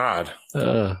 Oh my God.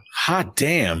 Hot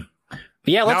damn. But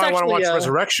yeah, let's Now I want to actually watch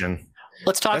Resurrection.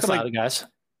 let's talk That's about like- it, guys.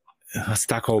 Let's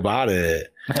talk about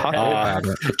it.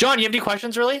 John, you have any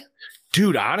questions, really?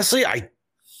 Dude, honestly, I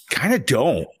kind of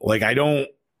don't. Like,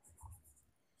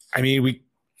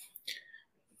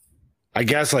 I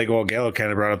guess, like, well, Gallo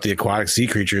kind of brought up the aquatic sea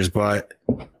creatures, but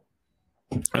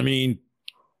I mean,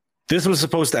 this was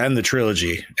supposed to end the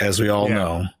trilogy, as we all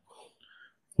know.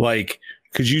 Like,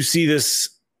 could you see this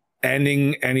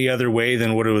ending any other way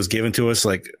than what it was given to us,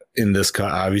 like in this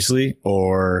cut, obviously?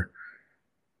 Or,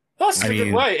 That's a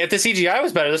good way. If the CGI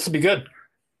was better, this would be good.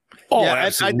 oh, yeah,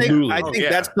 absolutely. I think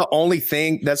that's the only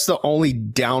thing. That's the only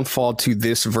downfall to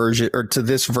this version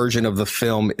of the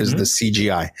film is the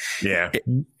CGI. Yeah.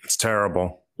 It's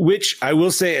terrible. Which I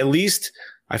will say, at least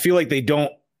I feel like they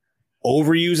don't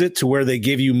overuse it to where they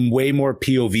give you way more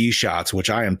POV shots, which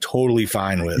I am totally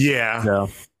fine with. Yeah.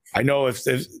 I know if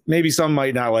maybe some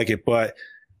might not like it, but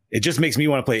it just makes me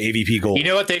want to play AVP Gold. You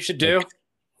know what they should do?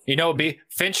 You know, it'd be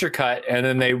Fincher cut, and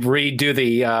then they redo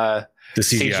the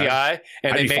CGI,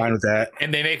 and I'd be fine with that.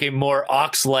 And they make a more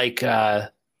ox-like. Yeah,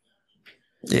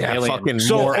 Alien. fucking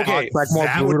So, more, okay, like more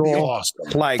that would be brutal,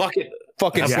 awesome. like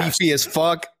fucking Yes. beefy as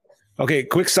fuck. Okay,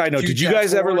 quick side note. Did you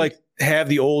guys ever like have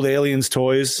the old Aliens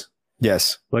toys?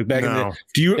 Yes, Like back in No. the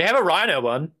do you They have a rhino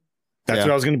one. that's Yeah.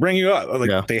 what I was gonna bring you up.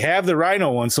 Like they have the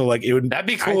Rhino one, so like it would That'd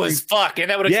be cool as fuck, and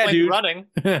that would explain dude. running.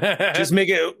 just make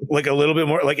it like a little bit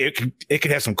more like it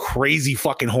could have some crazy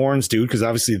fucking horns, dude, because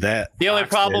obviously that The only Ox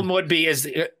problem did. would be is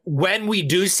when we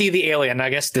do see the alien. I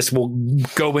guess this will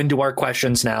go into our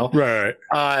questions now. Right.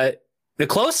 the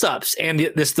close-ups and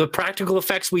the practical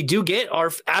effects we do get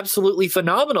are absolutely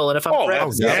phenomenal. And if I'm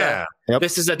correct,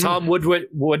 this is a Tom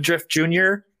Woodruff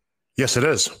Jr. Yes, it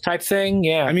is. Type thing.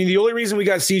 Yeah. I mean, the only reason we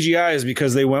got CGI is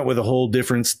because they went with a whole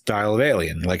different style of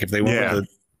alien. Like if they went with the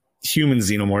human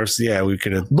xenomorphs, we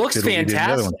could have. Looks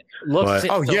fantastic.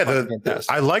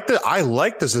 I like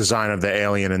the design of the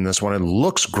alien in this one. It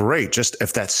looks great. Just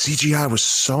if that CGI was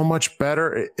so much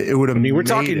better, it would have. I mean, we're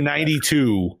talking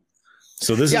 92.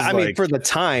 So this is I mean, for the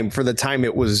time,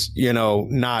 it was,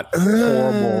 not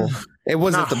horrible. It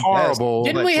wasn't the horrible.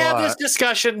 Didn't we have this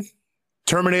discussion?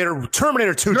 Terminator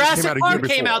 2 Jurassic Park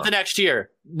came out the next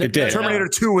year. It did. Terminator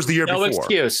 2 was the year before. No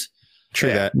excuse. True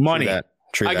that. Money.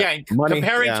 Again,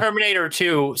 comparing Terminator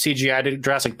 2 CGI to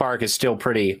Jurassic Park is still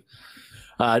pretty.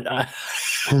 Those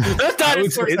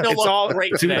dinosaurs still look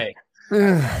great today.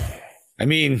 I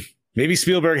mean, maybe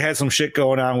Spielberg had some shit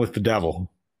going on with the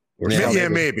devil.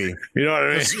 Maybe. You know what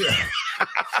I mean?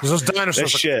 Those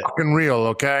dinosaurs are fucking real,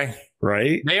 okay?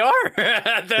 Right? They are.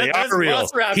 They are real.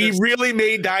 He really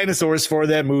made dinosaurs for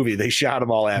that movie. They shot them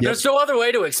all at. There's no other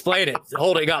way to explain it.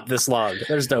 Holding up this long.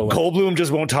 There's no way. Goldblum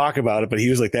just won't talk about it, but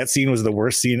he was like, that scene was the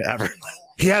worst scene ever.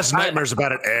 He has nightmares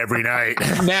about it every night.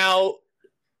 Now,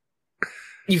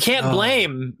 you can't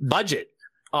blame budget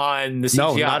on the CGI.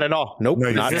 No, not at all. Nope.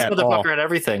 Not this at motherfucker all. had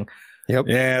everything. Yep.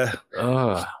 Yeah.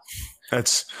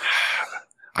 It's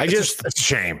a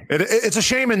shame. It's a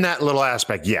shame in that little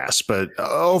aspect, yes, but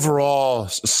overall,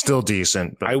 still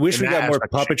decent. But I wish we got more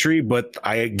puppetry, but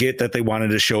I get that they wanted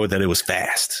to show that it was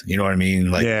fast. You know what I mean?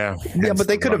 Like, but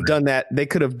they could have done that. They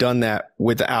could have done that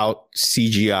without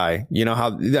CGI. You know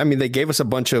how? I mean, they gave us a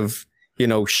bunch of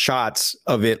shots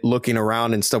of it looking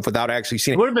around and stuff without actually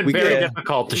seeing it. Would have been very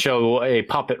difficult to show a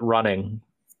puppet running.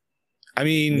 I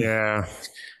mean,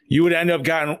 you would end up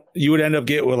getting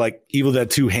with like Evil Dead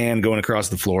 2 hand going across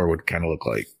the floor would kind of look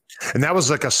like. And that was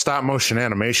like a stop motion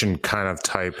animation kind of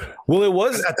type. Well, it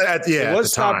was it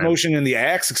was stop time. motion in the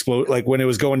axe explode, like when it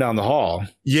was going down the hall.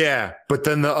 Yeah, but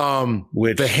then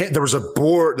there was a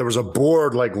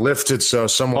board like lifted, so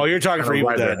someone. Oh, you're talking for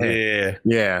Evil Dead.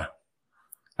 Yeah.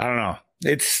 I don't know.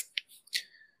 It's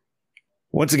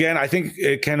once again, I think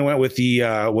it kind of went with the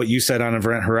what you said on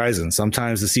Event Horizon.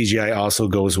 Sometimes the CGI also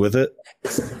goes with it.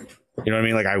 You know what I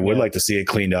mean? Like I would like to see it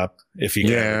cleaned up if you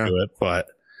can do it, but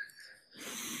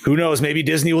who knows? Maybe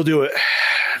Disney will do it.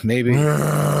 Maybe.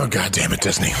 God damn it,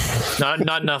 Disney! Not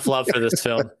enough love for this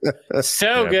film.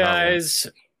 So, guys,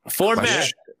 for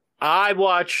Matt, I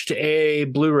watched a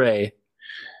Blu-ray.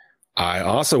 I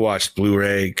also watched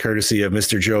Blu-ray courtesy of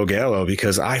Mr. Joe Gallo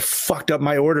because I fucked up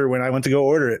my order when I went to go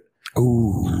order it.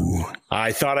 Ooh.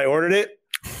 I thought I ordered it,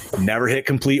 never hit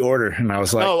complete order. And I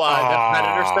was like,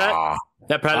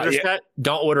 that Predator set,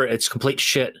 don't order it. It's complete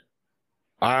shit.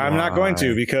 I'm not going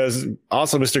to, because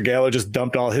also Mr. Gallo just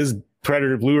dumped all his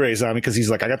Predator Blu-rays on me because he's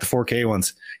like, I got the 4K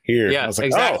ones here. Yeah, I was like,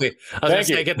 exactly. I was going to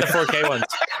say, get the 4K ones.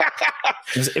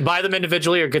 Buy them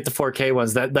individually or get the 4K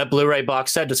ones. That Blu-ray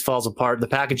box set just falls apart. The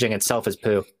packaging itself is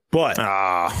poo. But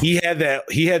he had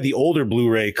the older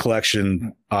Blu-ray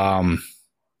collection.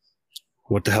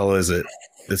 What the hell is it?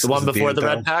 The one before the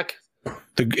red pack?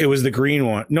 It was the green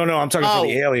one. No, I'm talking about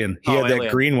the Alien. He had that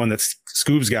green one that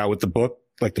Scoob's got with the book,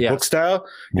 like the book style.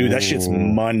 Dude, that shit's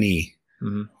money.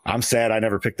 Mm-hmm. I'm sad I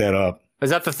never picked that up. Is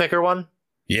that the thicker one?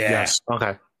 Yeah. Yes.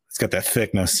 Okay. It's got that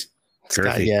thickness.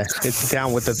 It's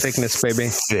down with the thickness, baby.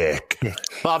 Thick.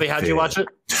 Bobby, how'd you watch it?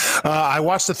 I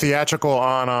watched the theatrical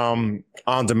on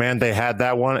demand. They had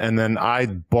that one, and then I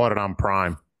bought it on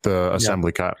Prime, the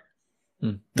assembly cut.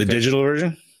 The digital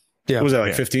version? Yeah. What was that,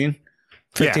 like 15?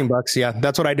 $15. Yeah,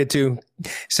 that's what I did too.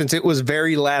 Since it was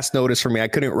very last notice for me, I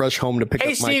couldn't rush home to pick up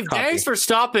my copy. Hey, Steve, thanks for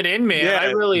stopping in, man. I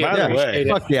really appreciate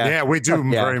it. Yeah, we do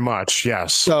very much.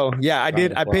 Yes. So yeah, I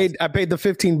did. I paid the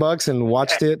 $15 and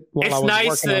watched it. While I was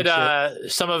nice that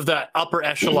some of the upper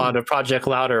echelon of Project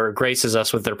Louder graces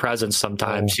us with their presence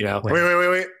sometimes. You know.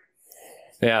 Wait.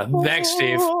 Yeah, thanks,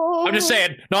 Steve. I'm just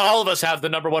saying, not all of us have the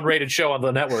 #1 rated show on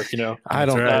the network, you know. I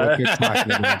don't know what you're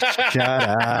talking about. Shut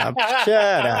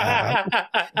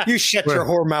up. You shut your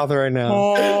whore mouth right now.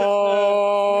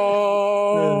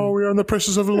 Oh, we are in the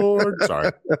presence of the Lord.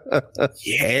 Sorry.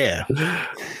 Yeah.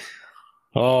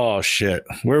 Oh, shit.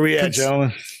 Where we at,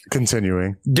 gentlemen?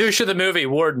 Continuing. Douche of the movie,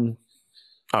 Warden.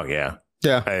 Oh, yeah.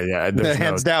 Yeah.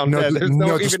 Hands down. There's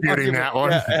no disputing that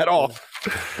one. At all.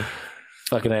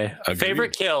 Fucking A.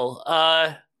 Favorite kill.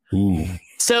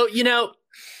 So, you know,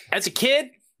 as a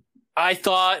kid, I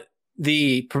thought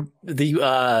the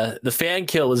fan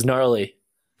kill was gnarly.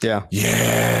 Yeah.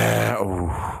 Yeah.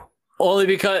 Ooh. Only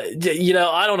because, you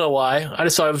know, I don't know why. I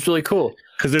just thought it was really cool.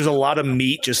 because there's a lot of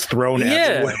meat just thrown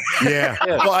everywhere. Yeah.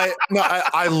 Well,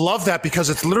 I love that because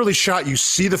it's literally shot. You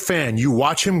see the fan, you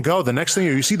watch him go. The next thing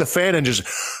you see the fan and just,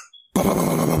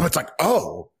 it's like,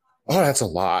 oh, that's a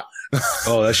lot.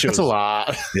 Oh, that shows that's a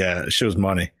lot. Yeah, it shows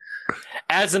money.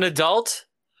 As an adult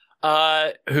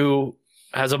who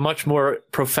has a much more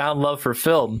profound love for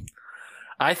film,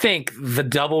 I think the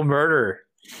double murder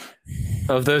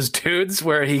of those dudes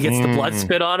where he gets the blood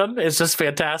spit on him is just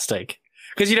fantastic.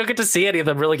 Because you don't get to see any of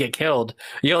them really get killed.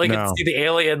 You only get to see the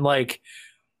alien like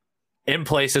in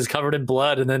places covered in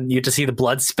blood, and then you get to see the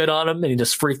blood spit on him, and you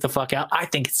just freak the fuck out. I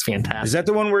think it's fantastic. Is that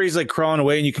the one where he's like crawling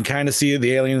away, and you can kind of see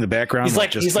the alien in the background? He's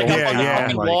like up on the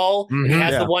fucking wall. And he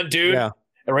has the one dude, and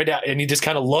right now, and he just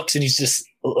kind of looks, and he just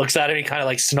looks at him. He kind of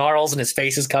like snarls, and his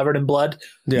face is covered in blood.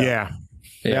 Yeah.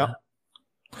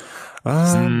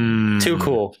 Too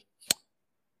cool.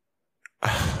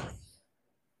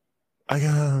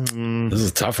 This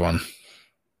is a tough one.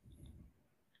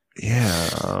 Yeah.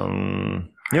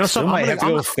 So I might have to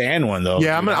go with fan one though.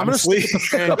 Yeah, I'm gonna sleep the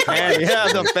fan. The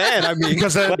fan. I mean,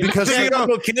 because you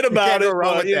know, kid about it,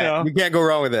 but, you know, you can't go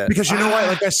wrong with that. Because you know what?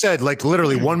 Like I said, like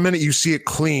literally 1 minute you see it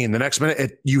clean, the next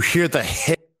minute you hear the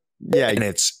hit, and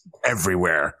it's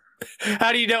everywhere.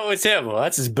 How do you know it's him? Well,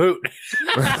 that's his boot.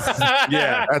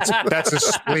 Yeah, that's his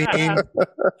spleen.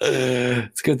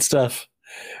 It's good stuff.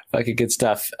 Fucking good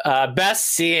stuff. Best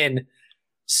scene.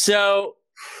 So,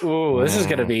 this is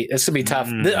gonna be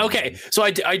tough. Okay, so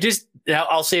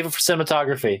I'll save it for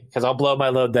cinematography because I'll blow my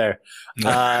load there. Get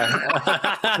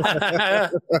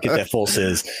that full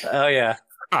sizz. Oh yeah,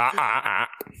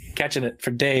 catching it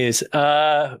for days.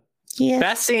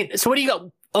 Best scene. So what do you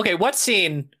got? Okay, what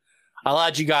scene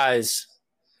allowed you guys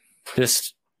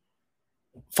just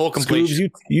full completion?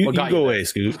 Scoobs, you go away,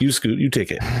 Scoop. You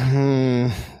take it.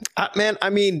 Man, I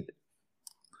mean,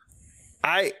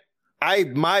 my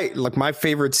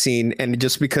favorite scene, and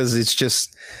just because it's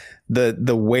just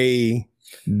the way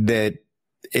that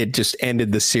it just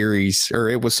ended the series, or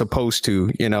it was supposed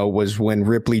to, was when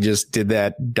Ripley just did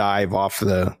that dive off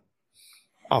that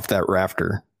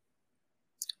rafter.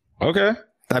 Okay.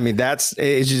 I mean, it's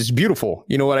just beautiful.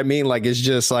 You know what I mean? Like, it's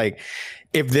just like,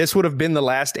 if this would have been the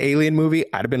last Alien movie,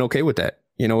 I'd have been okay with that.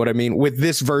 You know what I mean? With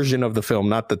this version of the film,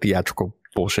 not the theatrical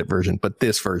bullshit version, but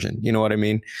this version. You know what I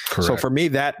mean? Correct. So for me,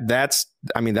 that's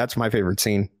my favorite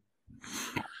scene.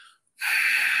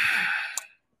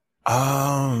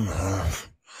 I'm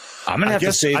gonna have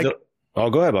to say go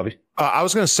ahead, Bobby. I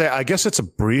was gonna say, I guess it's a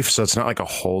brief, so it's not like a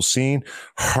whole scene.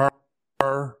 Her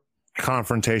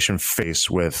confrontation face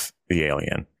with the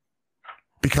alien,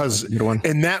 because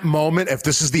in that moment, if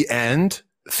this is the end,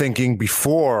 thinking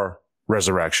before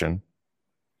resurrection,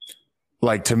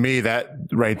 like to me that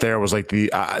right there was like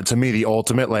the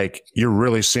ultimate, like you're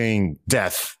really seeing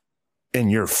death in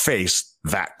your face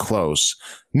that close,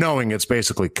 knowing it's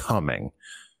basically coming.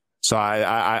 So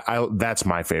I that's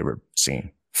my favorite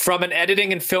scene. From an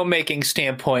editing and filmmaking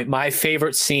standpoint, my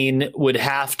favorite scene would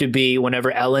have to be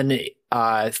whenever Ellen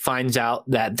finds out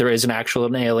that there is an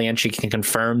alien. She can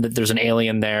confirm that there's an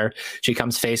alien there. She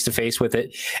comes face to face with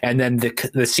it. And then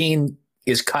the scene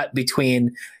is cut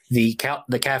between the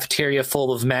cafeteria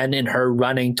full of men and her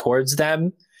running towards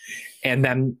them and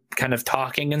them kind of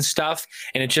talking and stuff.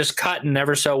 And it just cut in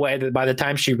ever so way that by the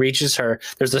time she reaches her,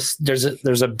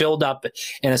 there's a build up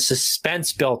and a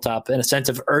suspense built up and a sense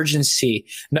of urgency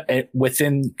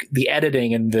within the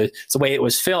editing and the way it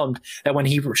was filmed, that when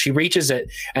she reaches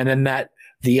it, and then that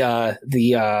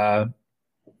the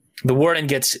warden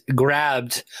gets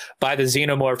grabbed by the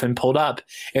xenomorph and pulled up.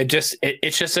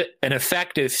 It's just an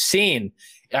effective scene.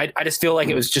 I just feel like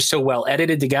it was just so well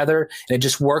edited together, and it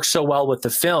just works so well with the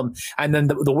film. And then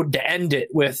to end it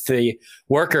with the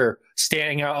worker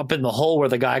standing up in the hole where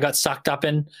the guy got sucked up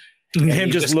in,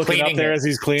 him just looking up there as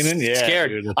he's cleaning,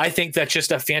 scared. Dude. I think that's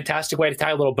just a fantastic way to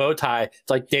tie a little bow tie. It's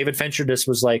like David Fincher just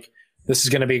was like, "This is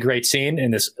going to be a great scene,"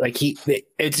 and it's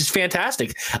just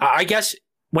fantastic. I guess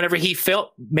whenever he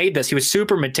made this, he was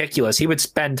super meticulous. He would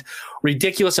spend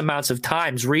ridiculous amounts of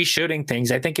times reshooting things.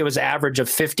 I think it was average of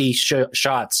 50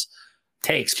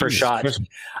 takes per shot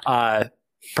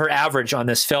per average on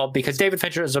this film, because David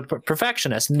Fincher is a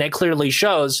perfectionist, and that clearly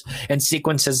shows in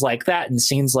sequences like that and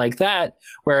scenes like that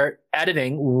where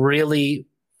editing really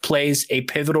plays a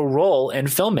pivotal role in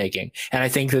filmmaking. And I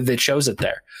think that it shows it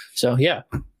there. So, yeah.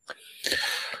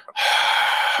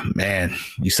 Man,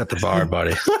 you set the bar,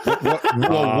 buddy.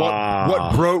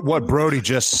 What Brody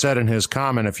just said in his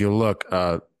comment, if you look,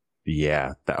 that's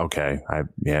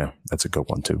a good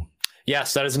one too.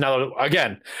 Yes, that is another.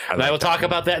 Again, I will talk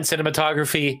about that in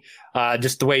cinematography,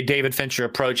 just the way David Fincher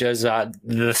approaches the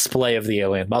display of the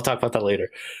alien. I'll talk about that later.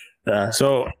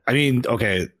 So, I mean,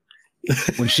 okay.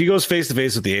 When she goes face to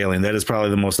face with the alien, that is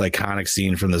probably the most iconic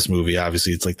scene from this movie.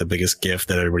 Obviously, it's like the biggest gift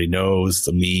that everybody knows. It's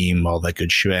a meme, all that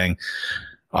good shebang.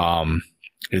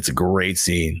 It's a great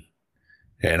scene.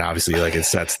 And obviously, like it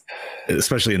sets,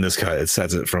 especially in this cut, it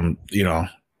sets it from,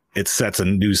 it sets a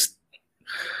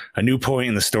new point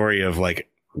in the story of like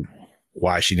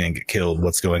why she didn't get killed,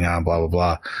 what's going on, blah, blah,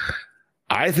 blah.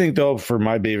 I think though, for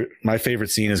my favorite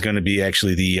scene is going to be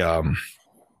actually the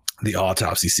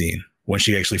autopsy scene when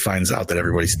she actually finds out that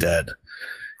everybody's dead.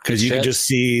 Cause you can just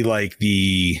see like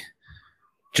the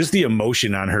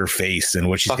emotion on her face and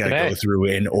what she's got to go through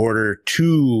in order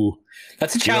to.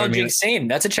 That's a challenging scene.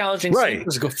 That's a challenging scene.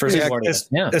 For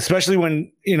especially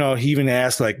when, he even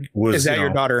asked like, is that your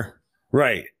daughter?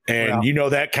 Right. And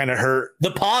that kind of hurt.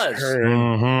 The pause.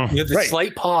 The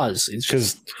slight pause.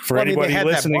 Because for anybody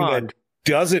listening that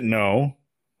doesn't know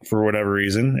for whatever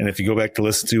reason, and if you go back to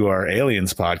listen to our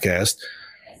Aliens podcast,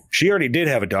 she already did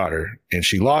have a daughter and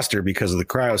she lost her because of the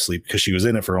cryosleep because she was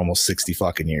in it for almost 60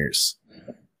 fucking years.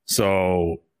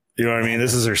 So, you know what I mean?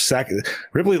 This is her second.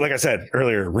 Ripley, like I said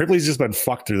earlier, Ripley's just been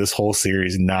fucked through this whole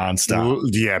series nonstop.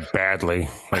 Yeah, badly.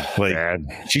 Like bad.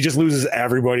 She just loses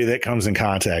everybody that comes in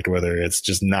contact with her. It's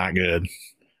just not good.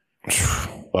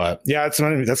 But yeah, that's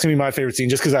going to be my favorite scene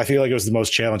just because I feel like it was the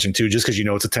most challenging too, just because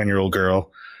it's a 10-year-old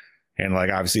girl. And like,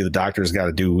 obviously the doctor's got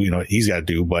to do, he's got to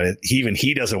do, but even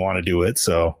he doesn't want to do it.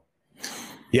 So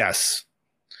yes.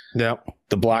 Yeah.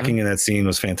 The blocking in that scene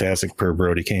was fantastic per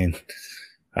Brody Kane.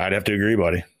 I'd have to agree,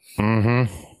 buddy.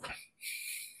 Mm-hmm.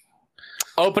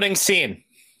 Opening scene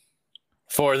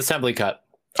for the assembly cut.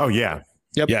 Oh yeah.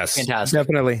 Yep. Yes. Fantastic.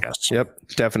 Definitely. Yes. Yep.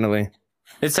 Definitely.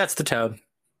 It sets the tone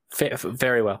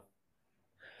very well.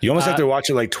 You almost have to watch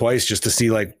it like twice just to see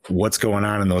like what's going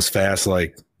on in those fast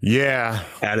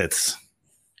edits.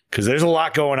 Because there's a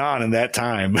lot going on in that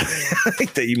time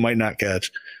that you might not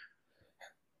catch.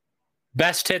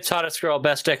 Best hits, hottest girl,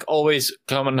 best dick, always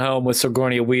coming home with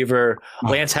Sigourney Weaver.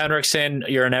 Lance Henriksen,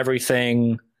 you're in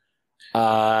everything.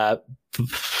 But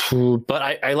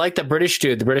I like the British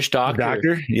dude, the British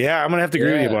doctor. Yeah, I'm going to have to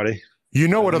agree with you, buddy. You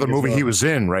know what other movie he was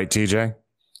in, right, TJ?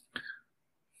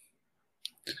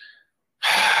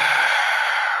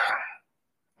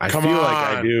 I feel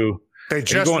like I do. They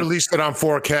just released it on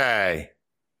 4K.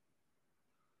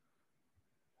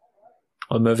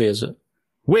 What movie is it?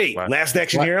 Wait, Last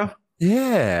Action Hero?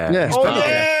 Yeah.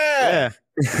 Yeah.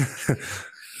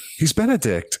 He's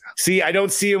Benedict. See, I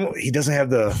don't see him. He doesn't have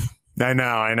the. I know.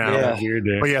 Yeah. Weird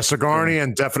there. But yeah, Sigourney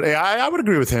and definitely, I would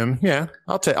agree with him. Yeah,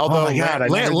 I'll take. Although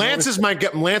Lance is my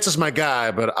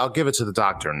guy, but I'll give it to the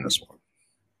doctor in this one.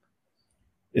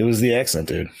 It was the accent,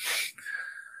 dude. Is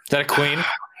that a queen?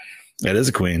 It is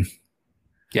a queen.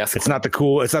 Yes, it's not the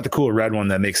cool red one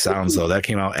that makes sounds though. That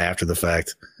came out after the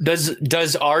fact.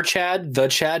 Does our Chad, the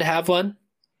Chad, have one?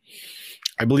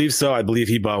 I believe so. I believe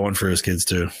he bought one for his kids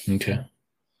too. Okay.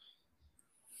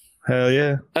 Hell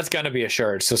yeah. That's gonna be a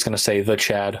shirt. It's just gonna say the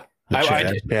Chad. When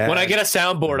I get a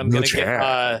soundboard, I'm gonna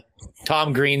get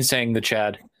Tom Green saying the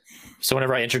Chad. So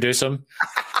whenever I introduce him,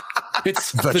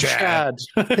 it's the Chad.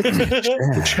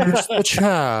 It's the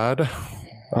Chad.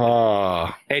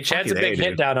 Oh, hey, Chad's a big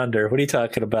hit down under. What are you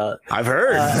talking about? I've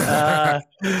heard.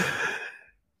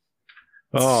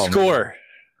 Score. Man.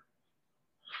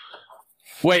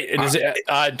 Wait, is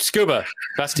it Scuba?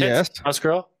 Best hit? Yes. House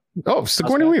girl? Oh,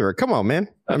 Sigourney Weaver. Come on, man.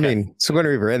 Okay. I mean, Sigourney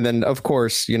Weaver. And then, of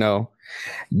course, you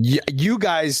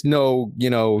guys know,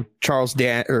 Charles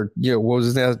Dance, or, what was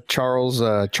his name?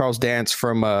 Charles Dance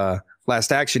from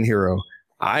Last Action Hero.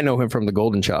 I know him from The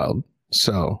Golden Child.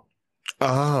 So.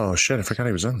 Oh, shit. I forgot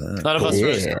he was in that. None of us are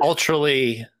as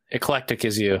ultrally eclectic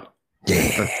as you.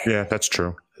 Yeah, that's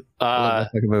true.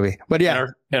 Movie. But yeah.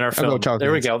 In our film.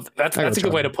 There we go. That's a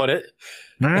good way to put it.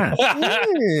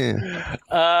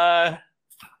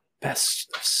 Best.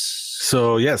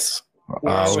 So, yes.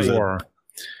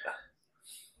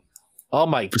 Oh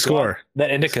my score. God.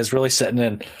 That indica is really setting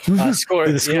in. Score.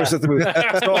 The score set the movie.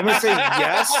 So I'm going to say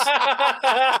yes.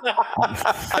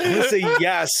 I'm going to say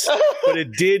yes, but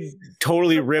it did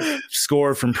totally rip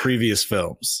score from previous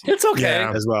films. It's okay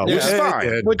as well, which is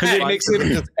fine because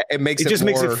it makes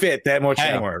it fit that much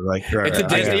more. Like it's a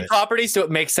Disney property, so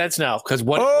it makes sense now. Because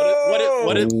what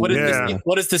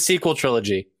is the sequel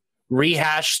trilogy?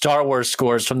 Rehash Star Wars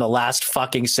scores from the last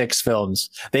fucking 6 films.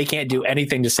 They can't do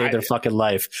anything to save their fucking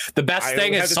life. The best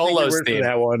thing is Solo's theme.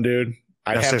 That one, dude.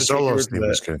 I have to say Solo's theme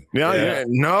is good. Yeah.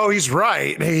 No, he's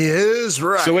right. He is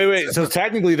right. So wait. So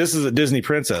technically, this is a Disney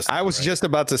princess. I was just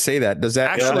about to say that. Does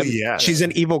that actually? Yeah. She's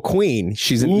an evil queen.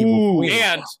 She's an evil queen.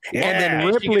 And then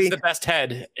Ripley, the best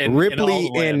head. In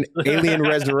Alien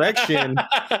Resurrection.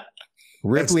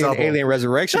 Ripley in double. Alien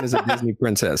Resurrection is a Disney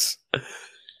princess.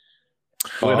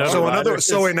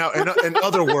 In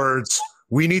other words,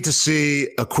 we need to see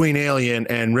a Queen Alien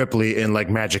and Ripley in like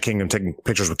Magic Kingdom taking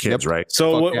pictures with kids, right?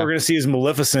 So Fuck what yeah. we're gonna see is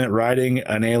Maleficent riding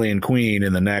an alien queen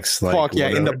in the next like Fuck yeah,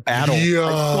 in the whatever. battle.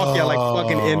 Like, fuck yeah, like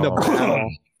fucking in the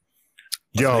battle.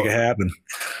 Yo, Make it happen.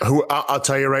 who I'll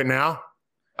tell you right now,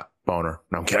 boner.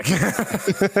 No, I'm kidding.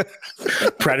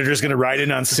 Predator's gonna ride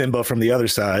in on Simba from the other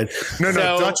side. no,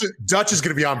 So- Dutch is going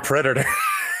to be on Predator.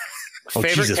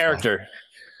 Favorite Jesus, character?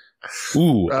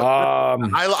 Ooh,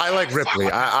 I like Ripley.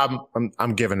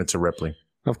 I'm giving it to Ripley.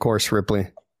 Of course, Ripley.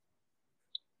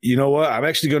 you know what? I'm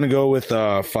actually gonna go with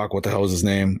what the hell is his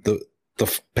name?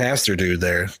 The pastor dude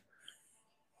there.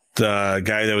 The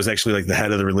guy that was actually like the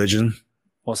head of the religion.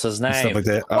 What's his and name? stuff like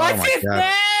that. What's oh my his god.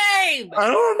 name? I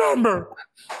don't remember.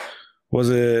 Was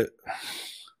it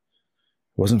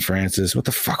wasn't Francis? What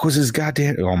the fuck was his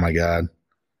goddamn oh my god.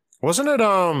 Wasn't it?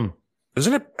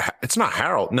 Isn't it? It's not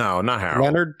Harold. No, not Harold.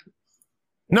 Leonard.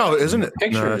 No, isn't it?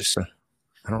 Pictures. No,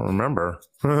 I don't remember.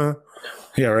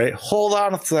 Yeah, right. Hold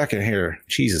on a second here.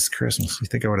 Jesus Christmas. You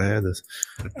think I would have had this?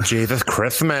 Jesus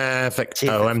Christmas. Like,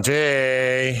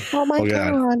 OMG. Oh my Oh,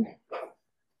 God. god.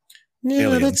 Yeah,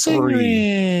 Alien that's 3.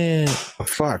 it. Oh,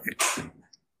 fuck.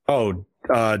 Oh,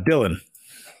 Dylan.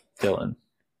 Dylan.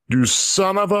 You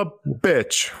son of a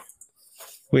bitch.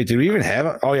 Wait, did we even have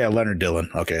it? Oh yeah, Leonard Dillon.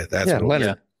 Okay, that's Yeah, what it was.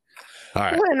 Leonard. All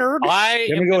right. Leonard. I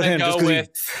Let am me go with gonna him, just go 'cause he- with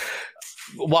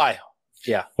why?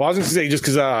 Yeah. Well, I was going to say just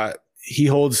because he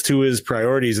holds to his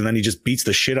priorities and then he just beats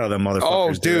the shit out of them motherfuckers.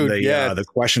 Oh, during dude, yeah. the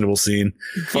questionable scene.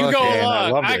 You Fuck go yeah, I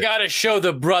along. loved I it. gotta show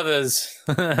the brothers.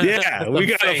 Yeah, we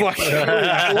got to Faith. fucking.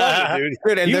 I love it, dude.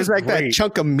 Dude, and He there's was like that great.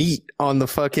 chunk of meat on the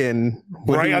fucking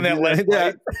right on that left.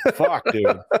 Yeah. Right? Fuck,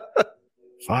 dude.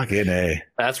 Fucking A.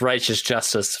 That's righteous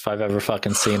justice if I've ever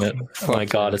fucking seen it. Oh my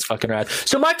god, it's fucking rad.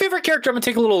 So my favorite character, I'm gonna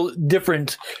take a little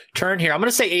different turn here. I'm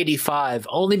gonna say 85,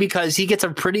 only because he gets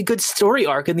a pretty good story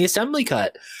arc in the assembly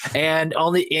cut, and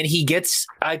he gets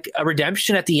a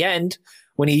redemption at the end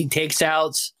when he takes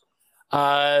out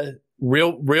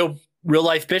real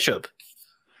life Bishop.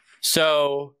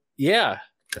 So yeah,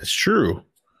 That's true.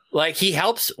 like he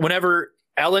helps whenever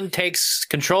Ellen takes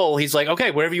control. He's like,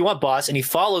 okay, whatever you want, boss. And he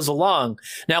follows along.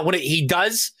 Now, when he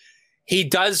does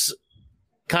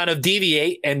kind of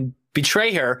deviate and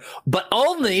betray her, but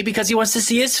only because he wants to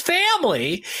see his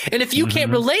family. And if you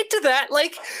can't relate to that,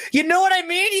 like, you know what I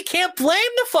mean? You can't blame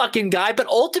the fucking guy, but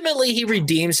ultimately he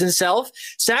redeems himself,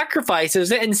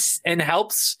 sacrifices it, and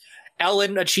helps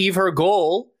Ellen achieve her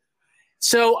goal.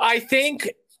 So I think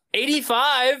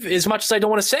 85, as much as I don't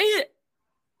want to say it,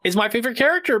 is my favorite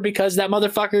character because that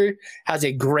motherfucker has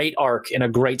a great arc and a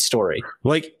great story.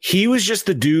 Like he was just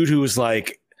the dude who was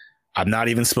like, I'm not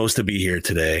even supposed to be here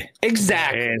today.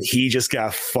 Exactly. And he just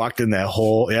got fucked in that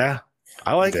hole. Yeah.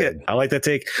 I like it. I like that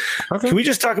take. Okay. Can we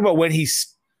just talk about when he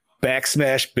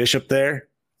backsmashed Bishop there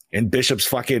and Bishop's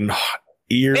fucking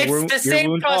ear wound? It's the ear same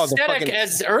wound? prosthetic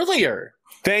as earlier.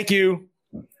 Thank you.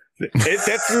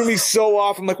 That threw me so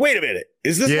off. I'm like, wait a minute.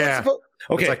 Is this Yeah. what's supposed-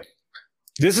 Okay. It's like-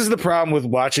 This is the problem with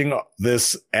watching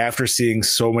this after seeing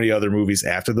so many other movies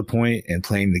after the point and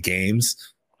playing the games.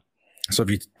 So if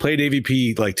you played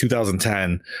AVP like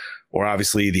 2010, or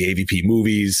obviously the AVP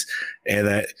movies, and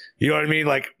that, you know what I mean?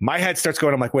 Like my head starts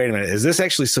going, I'm like, wait a minute, is this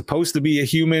actually supposed to be a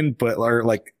human, but or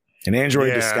like an android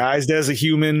Yeah. disguised as a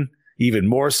human? Even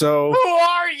more so. Who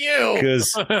are you?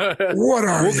 Because What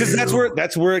are well, because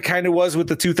that's where it kind of was with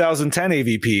the 2010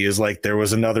 AVP is like there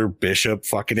was another Bishop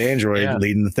fucking android Yeah.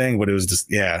 leading the thing, but it was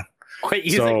just Quit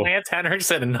using So- Lance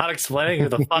Henriksen and not explaining who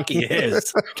the fuck he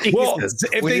is. Well, Jesus.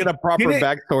 if We they need a proper didn't-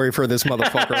 backstory for this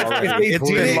motherfucker if already. they It's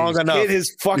been didn't long enough. get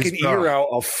his fucking He's ear done. out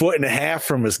a foot and a half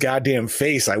from his goddamn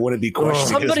face, I wouldn't be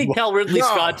questioning. Somebody his- tell Ridley No.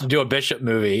 Scott to do a Bishop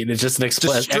movie, and it's just an Just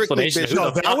strictly explanation of who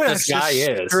Bishop. the that fuck would this guy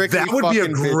is. strictly That would be a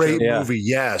fucking great Bishop. Yeah. movie.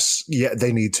 Yes. Yeah,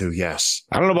 they need to. Yes.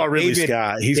 I don't know about Ridley David-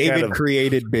 Scott. He's David kind of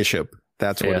created Bishop.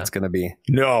 That's what Yeah. it's going to be.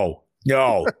 no.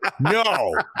 No,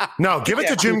 give it Yeah,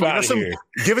 to Jim. move outta here.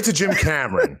 Give it to Jim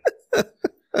Cameron.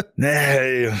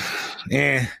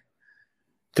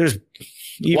 There's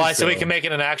even Why? So we can make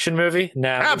it an action movie? Nah.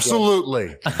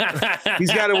 Absolutely.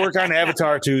 He's got to work on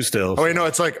Avatar 2 still. Oh wait, no,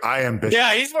 it's like I am Bishop.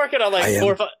 Yeah, he's working on like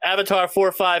Avatar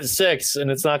 4, 5, 6, and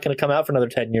it's not going to come out for another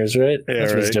 10 years, right? Yeah,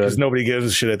 That's what he's right. doing. Because nobody gives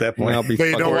a shit at that point. I'll be But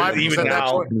you know fucking what? Even Even now.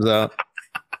 now, comes out.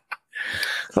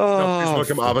 Oh, look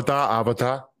him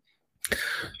Avatar.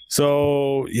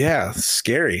 so yeah,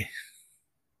 scary.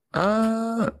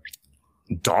 Dark.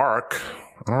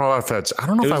 I don't know if that's. I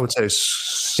don't know It if I was- would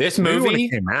say This maybe when movie-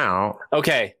 it came out.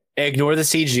 Okay, ignore the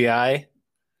CGI.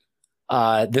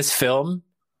 This film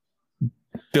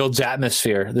builds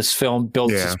atmosphere. This film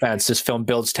builds suspense. This film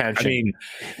builds tension. I mean,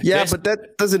 but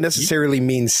that doesn't necessarily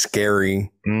mean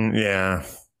scary. Yeah.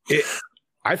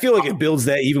 I feel like it builds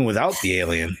that even without the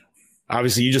alien.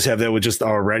 Obviously, you just have that with just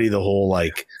already the whole,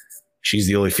 like, she's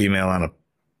the only female on a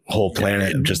whole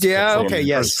planet. Just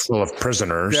full of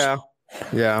prisoners.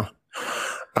 Yeah.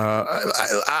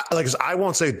 I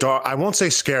won't say dark. I won't say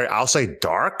scary. I'll say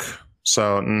dark.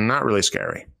 So not really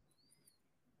scary.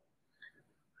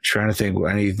 Trying to think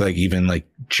any even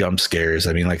jump scares.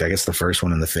 I mean, I guess the first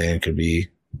one in the fan could be.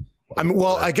 I mean,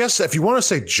 well, I guess if you want to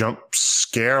say jump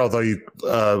scare, although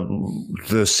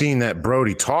the scene that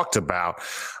Brody talked about,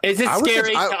 is it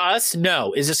scary to us?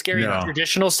 No. Is it scary in a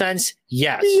traditional sense?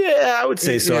 Yes. Yeah, I would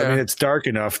say so. I mean, it's dark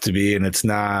enough to be, and it's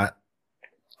not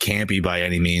campy by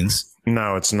any means.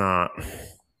 No, it's not.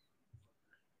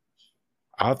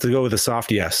 I'll have to go with a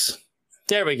soft yes.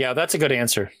 There we go. That's a good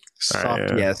answer.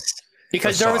 Soft yes.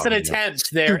 Because there was an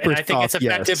attempt there, and I think it's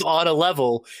effective on a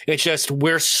level. It's just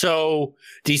we're so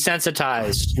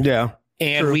desensitized. Yeah.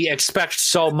 And we expect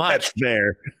so much. That's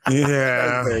fair.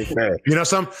 Yeah. That's fair. You know,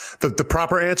 the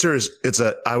proper answer is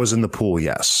I was in the pool,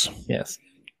 yes. Yes.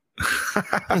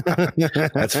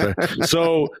 That's fair.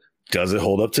 So does it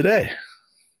hold up today?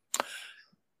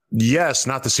 Yes,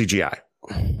 not the CGI.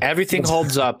 Everything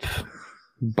holds up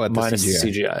but minus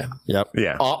the CGI. Yep.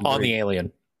 Yeah. On the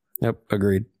alien. Yep.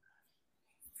 Agreed.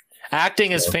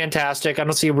 Acting is fantastic. I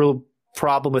don't see a real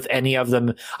problem with any of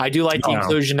them. I do like the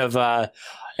inclusion of a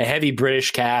heavy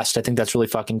British cast. I think that's really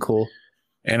fucking cool.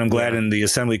 And I'm glad in the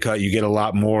assembly cut you get a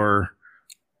lot more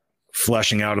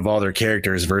fleshing out of all their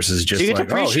characters versus just so you get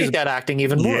to appreciate that acting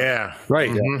even more. Yeah, right.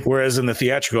 Mm-hmm. Whereas in the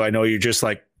theatrical, I know you're just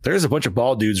there's a bunch of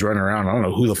bald dudes running around. I don't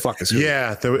know who the fuck is who.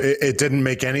 Yeah, it didn't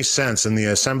make any sense. In the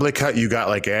assembly cut, you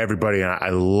got everybody. And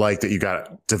I like that you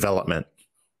got development.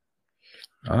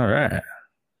 All right.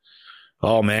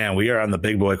 Oh man, we are on the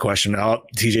big boy question. Oh,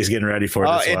 TJ's getting ready for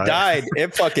this. It died.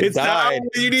 It fucking died.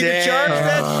 You need to charge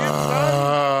that shit,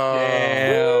 son.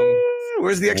 Damn.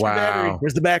 Where's the extra battery?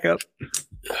 Where's the backup?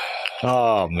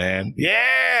 Oh man.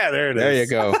 Yeah, there it is. There you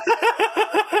go.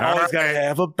 Always gotta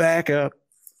have a backup.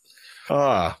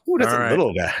 Oh, that's a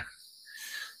little guy.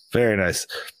 Very nice.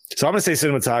 So I'm gonna say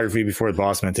cinematography before the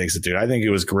boss man takes it, dude. I think it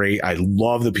was great. I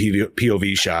love the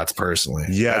POV shots personally.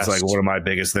 Yes. That's one of my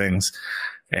biggest things.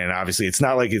 And obviously, it's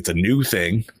not like it's a new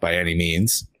thing by any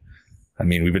means. I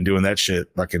mean, we've been doing that shit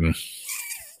fucking.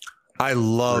 I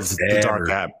love the dark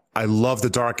I love the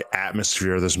dark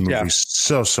atmosphere of this movie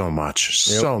so much,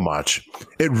 so much.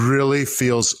 It really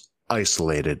feels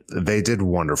isolated. They did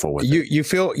wonderful with it. You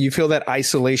feel that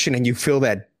isolation and you feel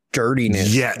that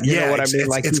dirtiness. Yeah, you know what I mean.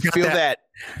 Like you feel that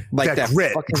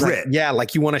grit.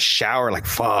 Like you want to shower. Like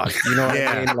fuck. You know what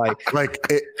I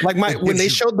mean? When they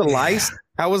showed the lice.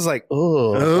 I was like,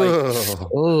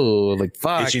 like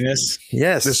fuck. Itchiness.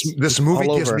 Yes. This movie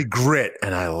gives me grit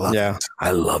and I love it. I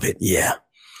love it. Yeah.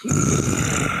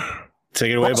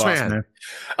 Take it away, boss man.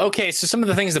 Okay, so some of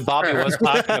the things that Bobby was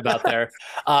talking about there.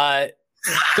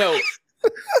 So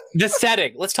the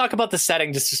setting. Let's talk about the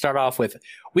setting just to start off with.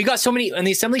 We got so many in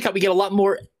the assembly cut. We get a lot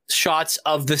more shots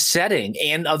of the setting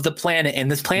and of the planet, and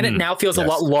this planet now feels a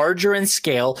lot larger in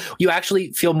scale. You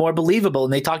actually feel more believable,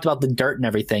 and they talked about the dirt and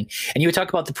everything, and you would talk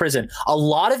about the prison. A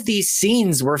lot of these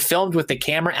scenes were filmed with the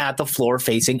camera at the floor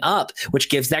facing up, which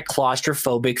gives that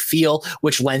claustrophobic feel,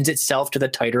 which lends itself to the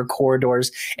tighter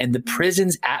corridors and the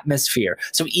prison's atmosphere.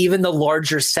 So even the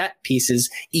larger set pieces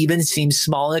even seem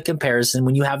small in comparison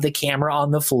when you have the camera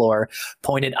on the floor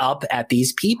pointed up at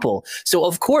these people. So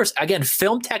of course, again,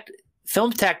 film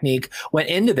technique went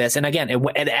into this. And again,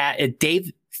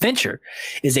 Dave Fincher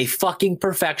is a fucking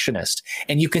perfectionist.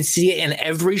 And you can see it in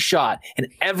every shot, in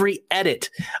every edit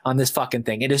on this fucking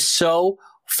thing. It is so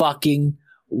fucking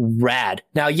rad.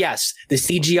 Now, yes, the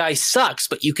CGI sucks,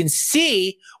 but you can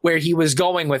see where he was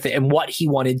going with it and what he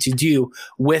wanted to do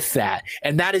with that.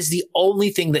 And that is the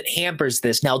only thing that hampers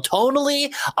this. Now,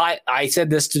 tonally, I said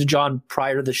this to John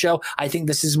prior to the show. I think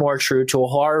this is more true to a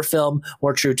horror film,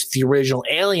 more true to the original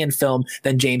Alien film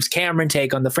than James Cameron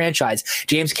take on the franchise.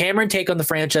 James Cameron take on the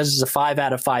franchise is a 5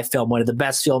 out of 5 film, one of the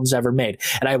best films ever made.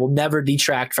 And I will never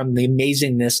detract from the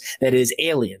amazingness that is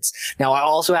Aliens. Now, I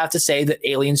also have to say that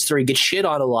Aliens 3 gets shit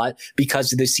on on a lot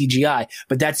because of the CGI.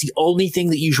 But that's the only thing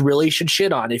that you really should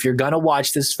shit on. If you're going to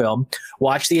watch this film,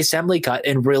 watch the assembly cut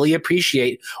and really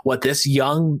appreciate what this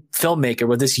young filmmaker,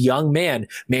 what this young man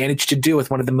managed to do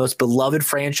with one of the most beloved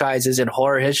franchises in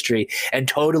horror history and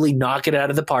totally knock it out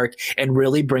of the park and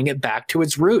really bring it back to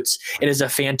its roots. It is a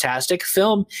fantastic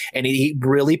film, and he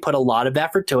really put a lot of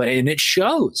effort to it, and it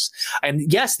shows.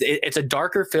 And yes, it's a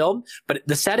darker film, but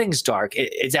the setting's dark.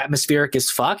 It's atmospheric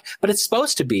as fuck, but it's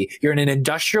supposed to be. You're in an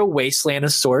industrial wasteland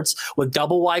of sorts with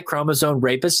double Y chromosome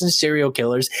rapists and serial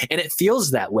killers, and it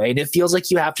feels that way. And it feels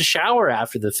like you have to shower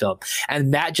after the film.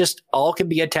 And that just all can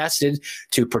be attested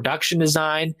to production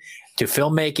design, to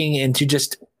filmmaking, and to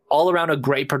just all around a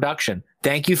great production.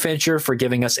 Thank you, Fincher, for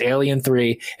giving us Alien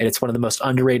 3, and it's one of the most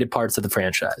underrated parts of the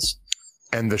franchise.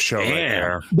 And the show right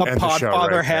there. The And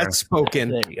Podfather right has there. spoken.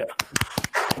 There you go.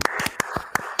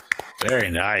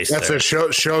 Very nice. That's there.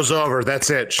 it. Show's over. That's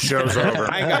it. Show's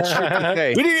over. I ain't got shit to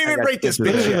say. We didn't even rate this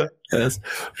bitch yet. Yes.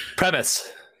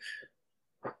 Premise.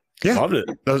 Yeah. Loved it.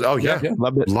 Oh yeah.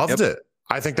 Loved it. Loved it.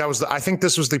 I think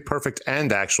this was the perfect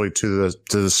end actually to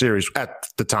the series at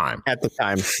the time. At the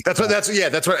time. That's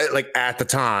what like at the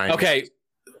time. Okay.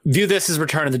 View this as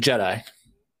Return of the Jedi.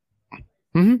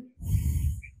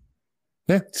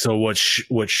 So what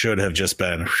should have just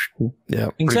been? Yeah.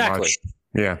 Pretty Exactly. much.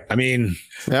 Yeah. I mean,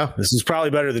 Yeah. this is probably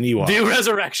better than Ewok. View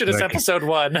Resurrection is Like- episode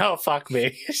 1. No, fuck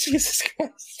me. Jesus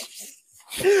Christ.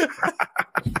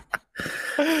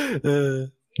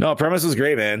 No, premise was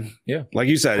great, man. Yeah. Like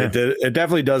you said, it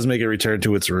definitely does make a return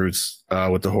to its roots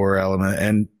with the horror element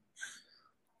and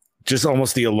just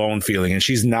almost the alone feeling. And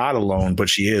she's not alone, but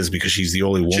she is because she's the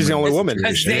only woman. She's the only in this woman.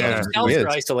 Because situation. they themselves are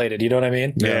isolated. You know what I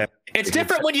mean? Yeah. It's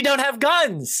different when you don't have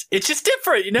guns. It's just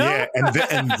different, you know? Yeah,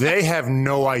 and they have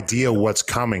no idea what's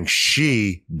coming.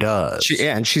 She does.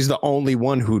 And she's the only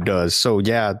one who does. So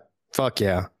yeah, fuck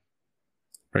yeah.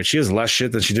 Right. She has less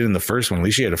shit than she did in the first one. At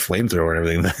least she had a flamethrower and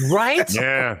everything. Right?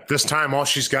 Yeah. This time, all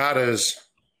she's got is.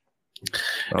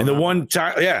 And the one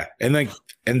time, yeah.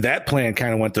 And that plan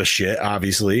kind of went to shit,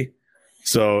 obviously.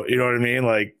 So, you know what I mean?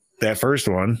 Like that first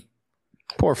one.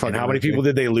 Poor fucking. And how many people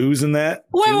did they lose in that?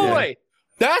 Wait.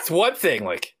 That's one thing.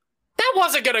 Like, that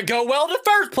wasn't going to go well in the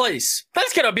first place.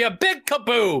 That's going to be a big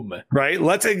kaboom. Right?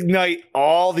 Let's ignite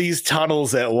all these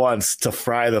tunnels at once to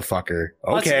fry the fucker.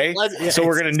 Okay. So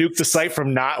we're going to nuke the site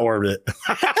from not orbit.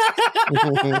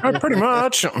 Pretty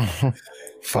much.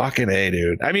 Fucking A,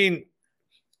 dude. I mean,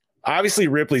 obviously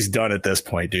Ripley's done at this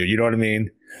point, dude. You know what I mean?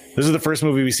 This is the first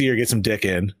movie we see her get some dick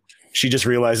in. She just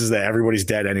realizes that everybody's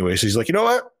dead anyway. So she's like, you know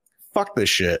what? Fuck this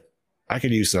shit. I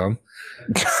could use some.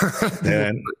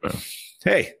 And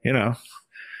hey, you know.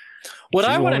 What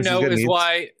I She's want the to one know she's is gonna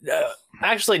why.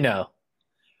 Actually, no.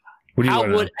 What do you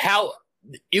want to know? How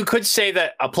you could say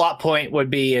that a plot point would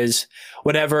be is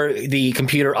whenever the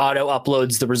computer auto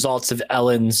uploads the results of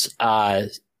Ellen's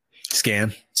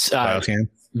Scan. Bioscan.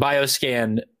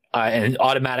 bioscan and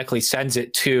automatically sends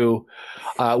it to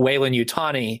Wayland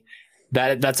Yutani.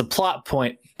 That's a plot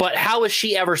point. But how is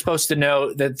she ever supposed to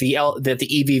know that the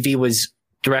EVV was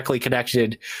directly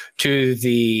connected to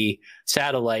the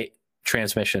satellite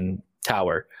transmission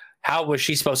tower? How was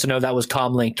she supposed to know that was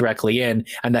comlink directly in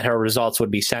and that her results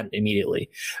would be sent immediately?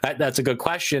 That's a good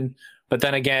question. But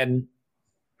then again,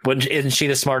 isn't she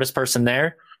the smartest person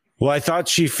there? Well, I thought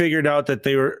she figured out that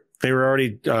they were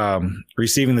already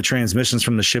receiving the transmissions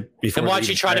from the ship before. Then why'd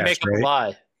she try to make up a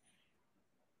lie?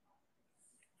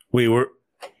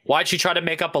 Why'd she try to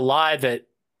make up a lie that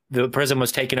the prison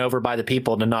was taken over by the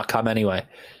people to not come anyway?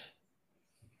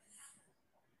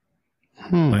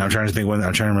 I'm trying to think I'm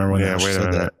trying to remember when she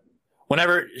said that.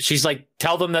 Whenever she's like,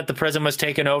 tell them that the prison was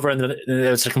taken over and that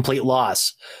it's a complete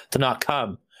loss to not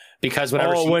come. Because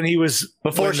whenever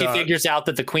she figures out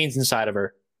that the queen's inside of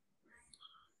her.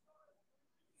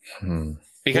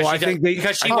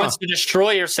 Because she wants to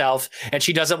destroy herself and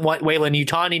she doesn't want Wayland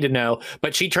Yutani to know,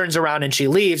 but she turns around and she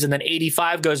leaves, and then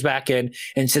 85 goes back in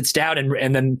and sits down,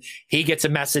 and then he gets a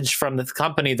message from the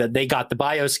company that they got the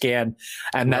bioscan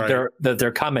and that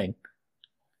they're coming.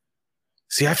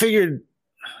 See, I figured,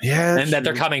 and that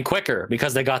they're coming quicker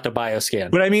because they got the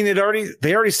bioscan. But I mean,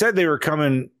 they already said they were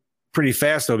coming pretty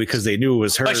fast though because they knew it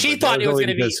was her. But she thought it was going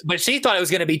to be. But she thought it was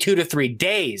going to be 2 to 3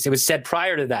 days. It was said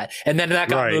prior to that, and then that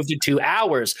got moved to 2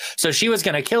 hours. So she was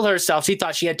going to kill herself. She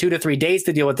thought she had 2 to 3 days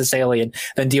to deal with this alien,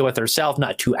 then deal with herself,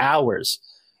 not 2 hours.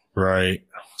 Right.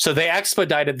 So they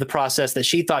expedited the process that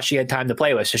she thought she had time to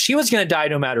play with. So she was going to die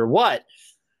no matter what.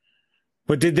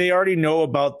 But did they already know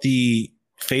about the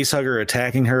facehugger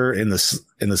attacking her in the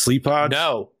sleep pod?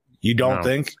 No, you don't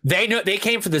think they know? They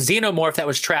came for the xenomorph that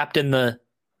was trapped in the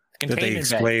that they Containment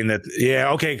bay. explained that.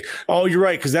 Yeah, okay. Oh, you're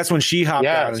right, because that's when she hopped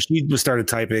Yes. out and she started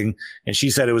typing, and she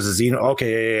said it was a Xeno.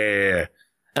 Okay, yeah.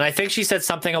 And I think she said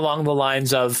something along the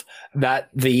lines of that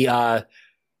the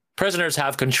prisoners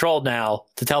have control now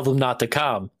to tell them not to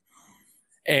come.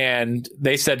 And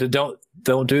they said to don't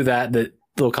do that, that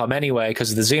they'll come anyway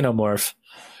because of the xenomorph.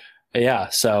 Yeah,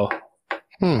 so.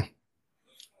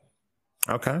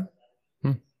 Okay.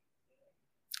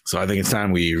 So I think it's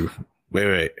time we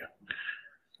wait.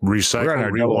 Recycle, We're on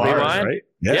our double rewind, R's, right?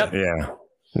 Yeah. Yep. Yeah.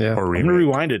 Yeah. Or I'm gonna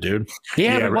rewind it, dude.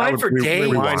 Yeah, I rewind would for days.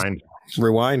 rewind.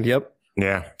 Rewind. Yep.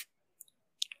 Yeah.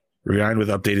 Rewind with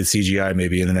updated CGI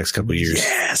maybe in the next couple of years.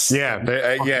 Yes. Yeah. Do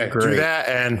great. that.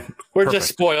 And We're perfect. just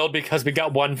spoiled because we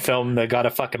got one film that got a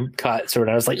fucking cut. So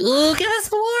I was like, ooh, give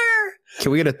us more.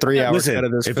 Can we get a 3-hour Listen, cut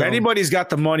of this if film? anybody's got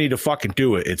the money to fucking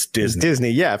do it, it's Disney. Disney,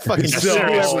 yeah, fucking So- just do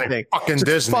everything. Fucking Just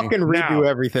Disney. fucking redo Now.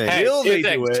 everything. Hey, Will they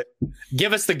two do things. it?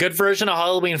 Give us the good version of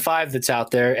Halloween 5 that's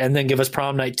out there, and then give us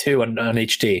Prom Night 2 on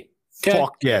HD. Okay.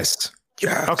 Fuck yes.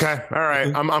 Okay. All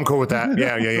right. I'm cool with that.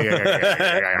 Yeah. You're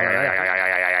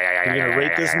gonna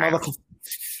rate this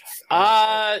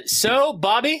motherfucker. So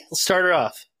Bobby, let's start her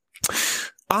off.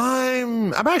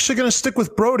 I'm actually going to stick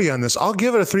with Brody on this. I'll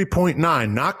give it a 3.9.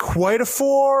 Not quite a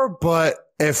 4, but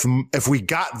if we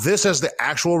got this as the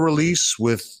actual release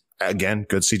with, again,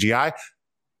 good CGI,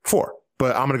 4.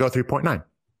 But I'm going to go 3.9.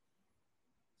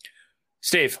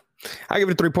 Steve. I give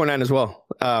it a 3.9 as well.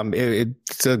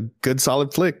 It's a good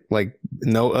solid flick. Like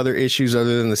no other issues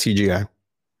other than the CGI.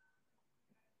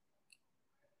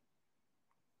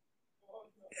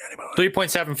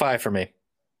 3.75 for me.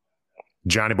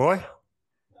 Johnny boy.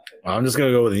 I'm just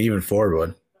gonna go with an even 4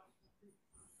 one.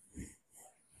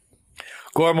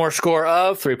 Gormore score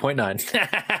of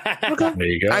 3.9. There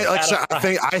you go.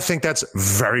 I think that's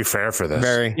very fair for this.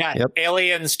 Very. Yeah. Yep.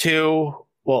 Aliens 2.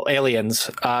 Well, Aliens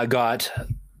got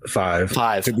 5.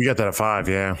 5. We got that at 5.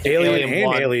 Yeah. Alien Alien and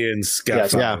 1. Aliens got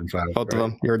Yes. 5 Yeah. and 5. Both of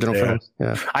them. The original Yeah. films.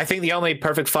 Yeah. I think the only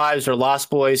perfect 5s are Lost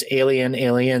Boys, Alien,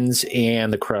 Aliens,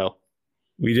 and The Crow.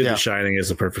 We did Yeah. The Shining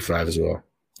as a perfect 5 as well.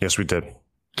 Yes, we did.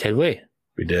 Did we?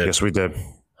 We did. Yes, we did.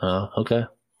 Oh, okay.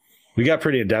 We got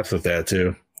pretty in depth with that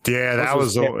too. Yeah, that Plus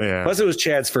was. it was- Yeah. Plus, it was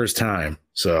Chad's first time,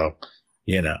 so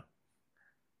you know.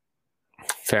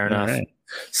 Fair enough. All right.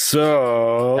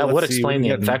 So That let's would see, explain what the we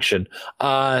got infection.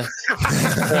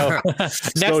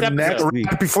 Next episode. next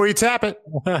week. Before you tap it.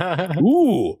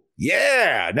 Ooh,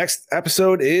 yeah. Next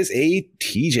episode is a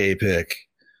TJ pick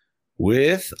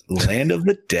with Land of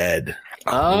the Dead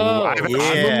Oh, on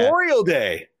yeah. Memorial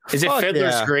Day. is it Fuck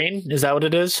Fiddler's yeah. Green? Is that what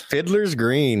it is? Fiddler's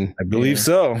Green. I believe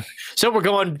so. So we're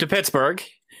going to Pittsburgh,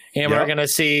 and we're Yep. going to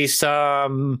see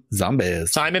some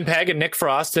Zombies. Simon Pegg and Nick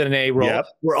Frost in a role. Yep.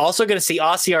 We're also going to see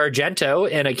Ossie Argento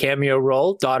in a cameo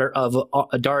role, daughter of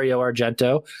Dario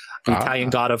Argento, the Italian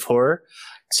god of horror.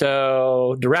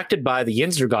 So directed by the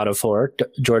Yinzer god of horror,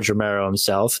 George Romero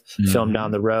himself, filmed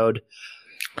down the road.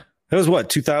 That was what,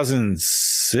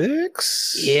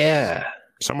 2006? Yeah.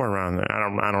 Somewhere around there.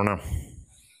 I don't know.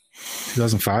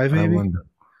 2005 maybe.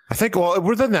 I think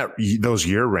within those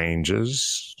year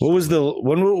ranges. What was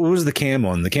the Cam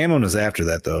one? The Cam one was after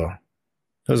that though.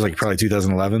 That was like probably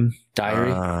 2011.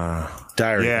 Diary.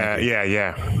 Diary.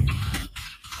 Yeah.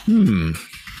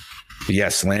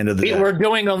 Yes, Land of the Dead. We're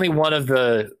doing only one of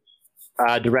the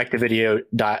direct-to-video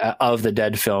of the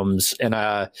Dead films, and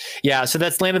so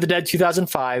that's Land of the Dead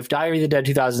 2005, Diary of the Dead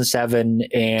 2007,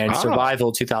 and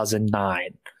Survival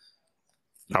 2009.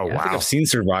 Oh I think wow. I've seen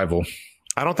Survival.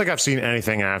 I don't think I've seen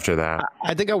anything after that.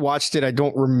 I think I watched it. I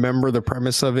don't remember the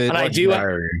premise of it. And I do,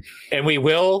 Diary. and we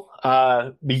will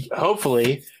be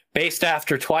hopefully based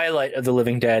after Twilight of the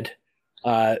Living Dead.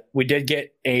 We did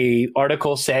get a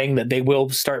article saying that they will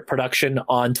start production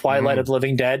on Twilight of the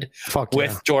Living Dead Fuck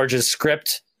with yeah. George's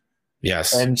script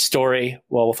Yes. and story.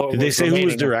 Well, Did they say who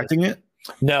was directing it?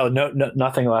 No,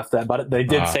 nothing left that, but they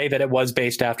did say that it was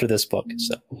based after this book.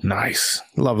 So Nice.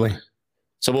 Lovely.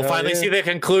 we'll finally see the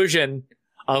conclusion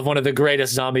of one of the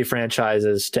greatest zombie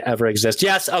franchises to ever exist.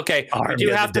 Yes, okay. Army We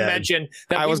do of have the to Dead. mention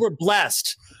that we were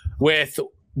blessed with,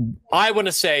 I want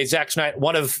to say,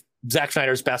 one of Zack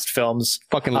Snyder's best films.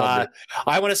 Fucking loved it.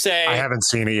 I want to say I haven't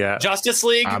seen it yet. Justice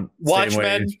League, Same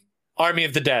Watchmen, way. Army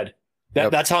of the Dead.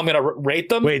 That's how I'm going to rate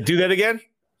them. Wait, do that again?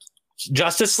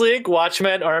 Justice League,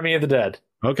 Watchmen, Army of the Dead.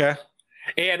 Okay.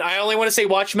 And I only want to say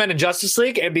Watchmen and Justice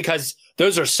League, and because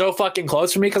those are so fucking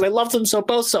close for me, because I love them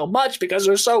both so much because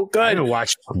they're so I good. haven't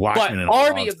watched Watchmen in But a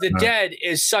Army long of the time. Dead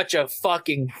is such a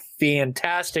fucking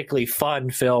fantastically fun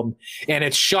film, and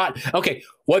it's shot. Okay,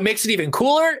 what makes it even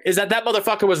cooler is that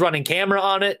motherfucker was running camera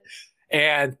on it,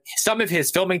 And some of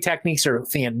his filming techniques are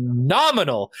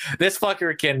phenomenal. This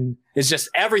fucker is just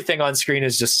everything on screen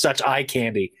is just such eye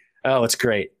candy. Oh, it's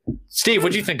great. Steve,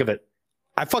 what'd you think of it?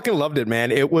 I fucking loved it,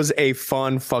 man. It was a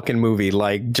fun fucking movie.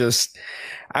 Like, just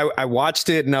I watched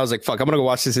it and I was like, fuck, I'm gonna go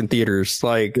watch this in theaters.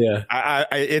 Like, yeah,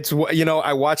 it's, you know,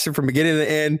 I watched it from beginning to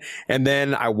end, and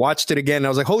then I watched it again and I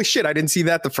was like, holy shit, I didn't see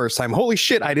that the first time. Holy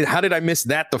shit, how did I miss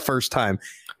that the first time?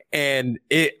 And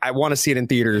I want to see it in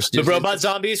theaters. The robot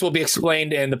zombies will be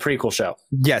explained in the prequel show.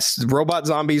 Yes, the robot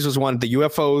zombies was one. The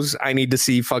UFOs I need to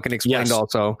see fucking explained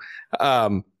also.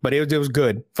 But it was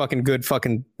good, fucking good,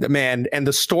 fucking man. And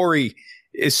the story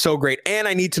is so great. And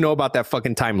I need to know about that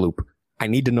fucking time loop. I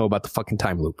need to know about the fucking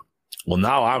time loop. Well,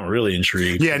 now I'm really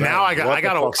intrigued. Yeah, now I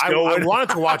wanted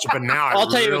to watch it, but now I'll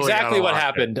tell you exactly what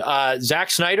happened.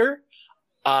 Zack Snyder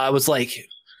was like,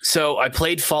 so I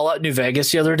played Fallout New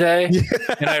Vegas the other day,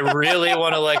 and I really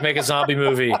want to like make a zombie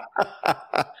movie.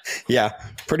 Yeah,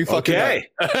 pretty fucking okay.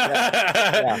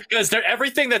 Because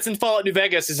everything that's in Fallout New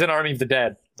Vegas is in Army of the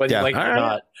Dead, but like or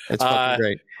not. It's fucking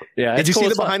great. Yeah. Did you see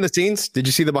the behind the scenes? Did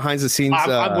you see the behind the scenes?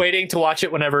 I'm waiting to watch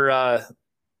it whenever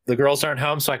the girls aren't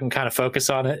home, so I can kind of focus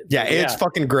on it. Yeah, it's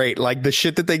fucking great. Like the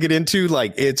shit that they get into,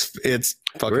 like it's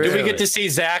fucking. Really? Did we get to see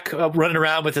Zach running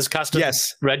around with his custom?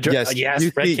 Red you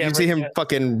see him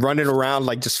fucking running around,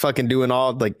 like just fucking doing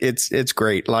all, like it's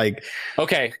great. Like,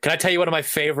 okay, can I tell you one of my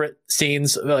favorite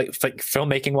scenes, like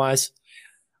filmmaking wise?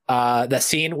 That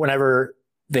scene whenever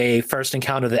they first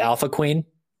encounter the Alpha Queen,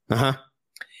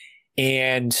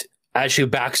 and as she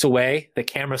backs away, the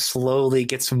camera slowly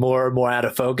gets more and more out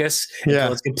of focus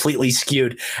until it's completely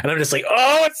skewed. And I'm just like,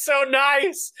 oh, it's so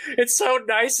nice. It's so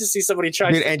nice to see somebody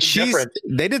try something different.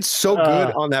 They did so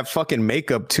good on that fucking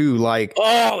makeup too. Like,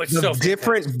 it's the so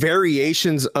different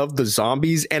variations of the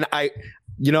zombies. And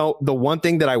the one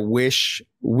thing that I wish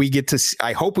we get to see,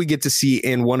 I hope we get to see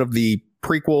in one of the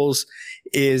prequels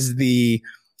is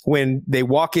when they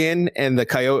walk in and the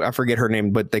coyote, I forget her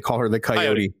name, but they call her the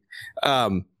coyote.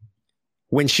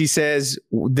 When she says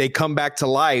they come back to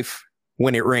life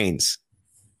when it rains,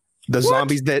 the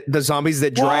zombies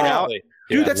that dried out,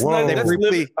 dude, that's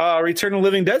Return of the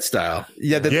Living Dead style.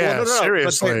 Yeah,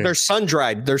 seriously, but they're sun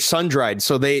dried. They're sun dried,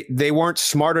 so they weren't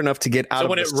smart enough to get out. So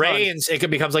of when it rains, it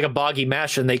becomes like a boggy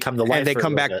mesh, and they come to life. And they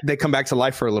come back. They come back to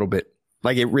life for a little bit.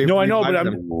 Like it. No, I know,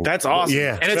 but that's awesome.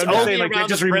 Yeah, and it's only like it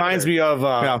just reminds me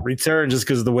of Return, just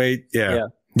because of the way. Yeah.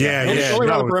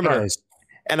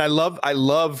 And I love,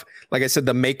 like I said,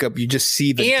 the makeup. You just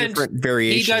see the different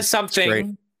variations. He does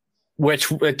something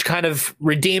which kind of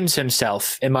redeems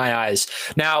himself in my eyes.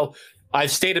 Now,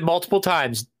 I've stated multiple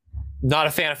times, not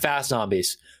a fan of fast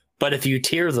zombies, but if you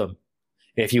tier them,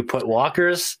 if you put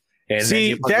walkers. And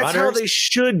see, that's how they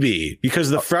should be, because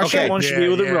the fresher one should be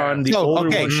able to run, the older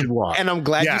one should walk. And I'm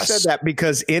glad you said that,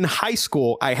 because in high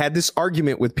school, I had this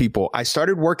argument with people. I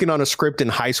started working on a script in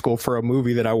high school for a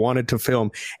movie that I wanted to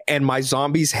film, and my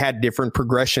zombies had different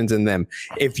progressions in them.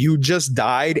 If you just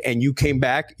died and you came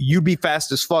back, you'd be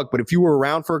fast as fuck. But if you were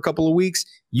around for a couple of weeks,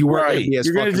 you weren't going to be as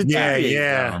fucking fast.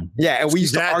 Yeah, and we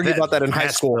used to argue about that in high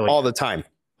school all the time.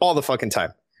 All the fucking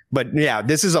time. But yeah,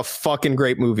 this is a fucking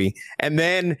great movie. And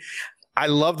then I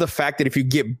love the fact that if you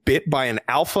get bit by an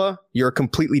alpha, you're a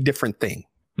completely different thing.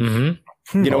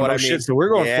 Mm-hmm. You know what I mean? Shit, so we're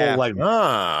going full like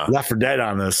Left 4 Dead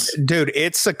on this. Dude,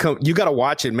 you got to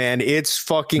watch it, man. It's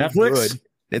fucking Netflix? good.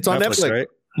 It's on Netflix. Right?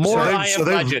 More I Am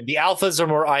Legend. The alphas are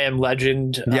more I Am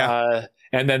Legend. Yeah.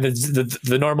 And then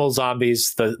the normal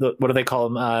zombies, the what do they call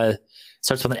them?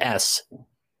 Starts with an S.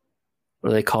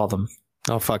 What do they call them?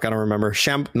 Oh fuck, I don't remember.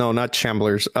 No, not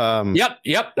Shamblers.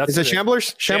 Yep. Is it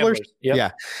Shamblers? Shamblers? Yep.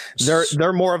 Yeah.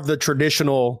 They're more of the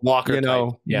traditional Walker,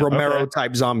 Romero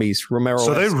type zombies. Romero.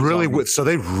 So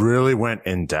they really went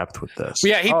in depth with this.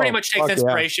 Yeah, he pretty much takes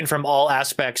inspiration from all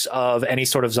aspects of any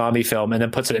sort of zombie film and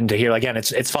then puts it into here. Again,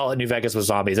 it's Fallout New Vegas with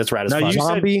zombies. That's rad as fuck.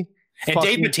 Zombie and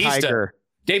Dave Bautista.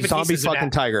 Dave Bautista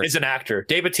is an actor.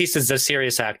 Dave Bautista is a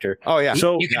serious actor. Oh yeah.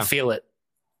 So you can feel it.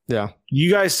 Yeah. You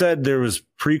guys said there was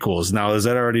prequels. Now, is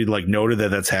that already like noted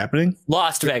that that's happening?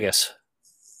 Lost Vegas.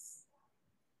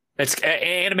 It's an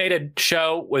animated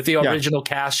show with the original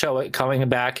cast show coming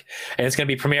back, and it's going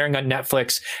to be premiering on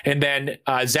Netflix. And then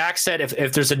Zach said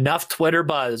if there's enough Twitter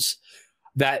buzz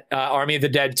that Army of the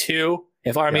Dead 2,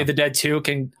 if Army of the Dead 2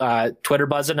 can Twitter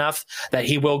buzz enough, that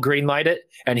he will greenlight it,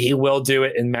 and he will do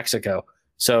it in Mexico.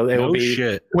 So it will be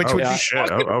shit. Which would be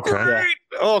okay. Great.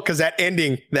 Oh, because that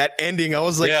ending, I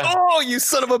was like, oh, you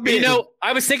son of a bitch. You know,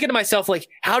 I was thinking to myself, like,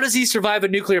 how does he survive a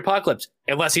nuclear apocalypse?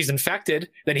 Unless he's infected,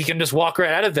 then he can just walk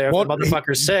right out of there if the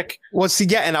motherfucker's sick. Well, see,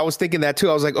 and I was thinking that too.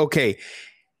 I was like, okay,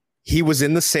 he was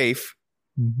in the safe,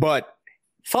 but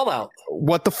Fallout.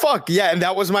 What the fuck? Yeah, and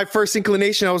that was my first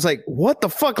inclination. I was like, what the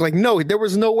fuck? Like, no, there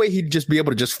was no way he'd just be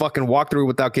able to just fucking walk through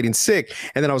without getting sick.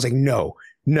 And then I was like, no,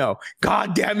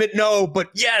 God damn it, no. But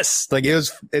yes, like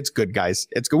it's good, guys.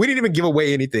 It's good. We didn't even give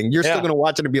away anything. You're still gonna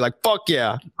watch it and be like, fuck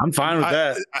yeah. I'm fine with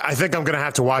that. I think I'm gonna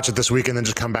have to watch it this week and then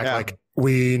just come back like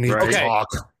we need to talk.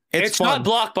 It's not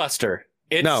Blockbuster.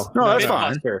 It's no, that's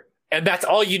fine. And that's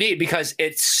all you need because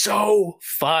it's so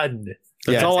fun.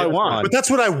 That's all I want. But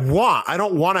that's what I want. I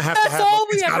don't want to have to have. all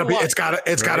It's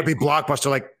gotta be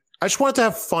Blockbuster. Like I just want it to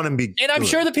have fun and be. And I'm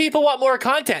sure the people want more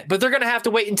content, but they're gonna have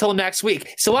to wait until next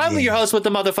week. So I'm your host with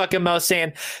the motherfucking mouse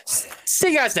saying,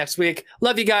 see you guys next week.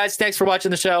 Love you guys. Thanks for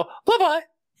watching the show. Bye bye.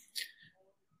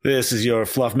 This is your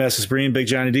Fluff Mess Breen, Big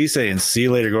Johnny D saying, see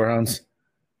you later, Gorehounds.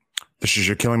 This is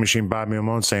your Killing Machine, Bobby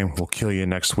Amone saying, we'll kill you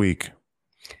next week.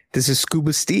 This is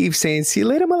Scuba Steve saying, see you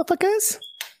later, motherfuckers.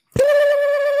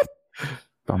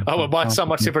 Oh, we'll watch so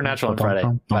much Supernatural on Friday.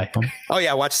 Bye. Oh,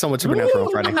 yeah, watch so much Supernatural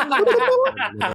on Friday.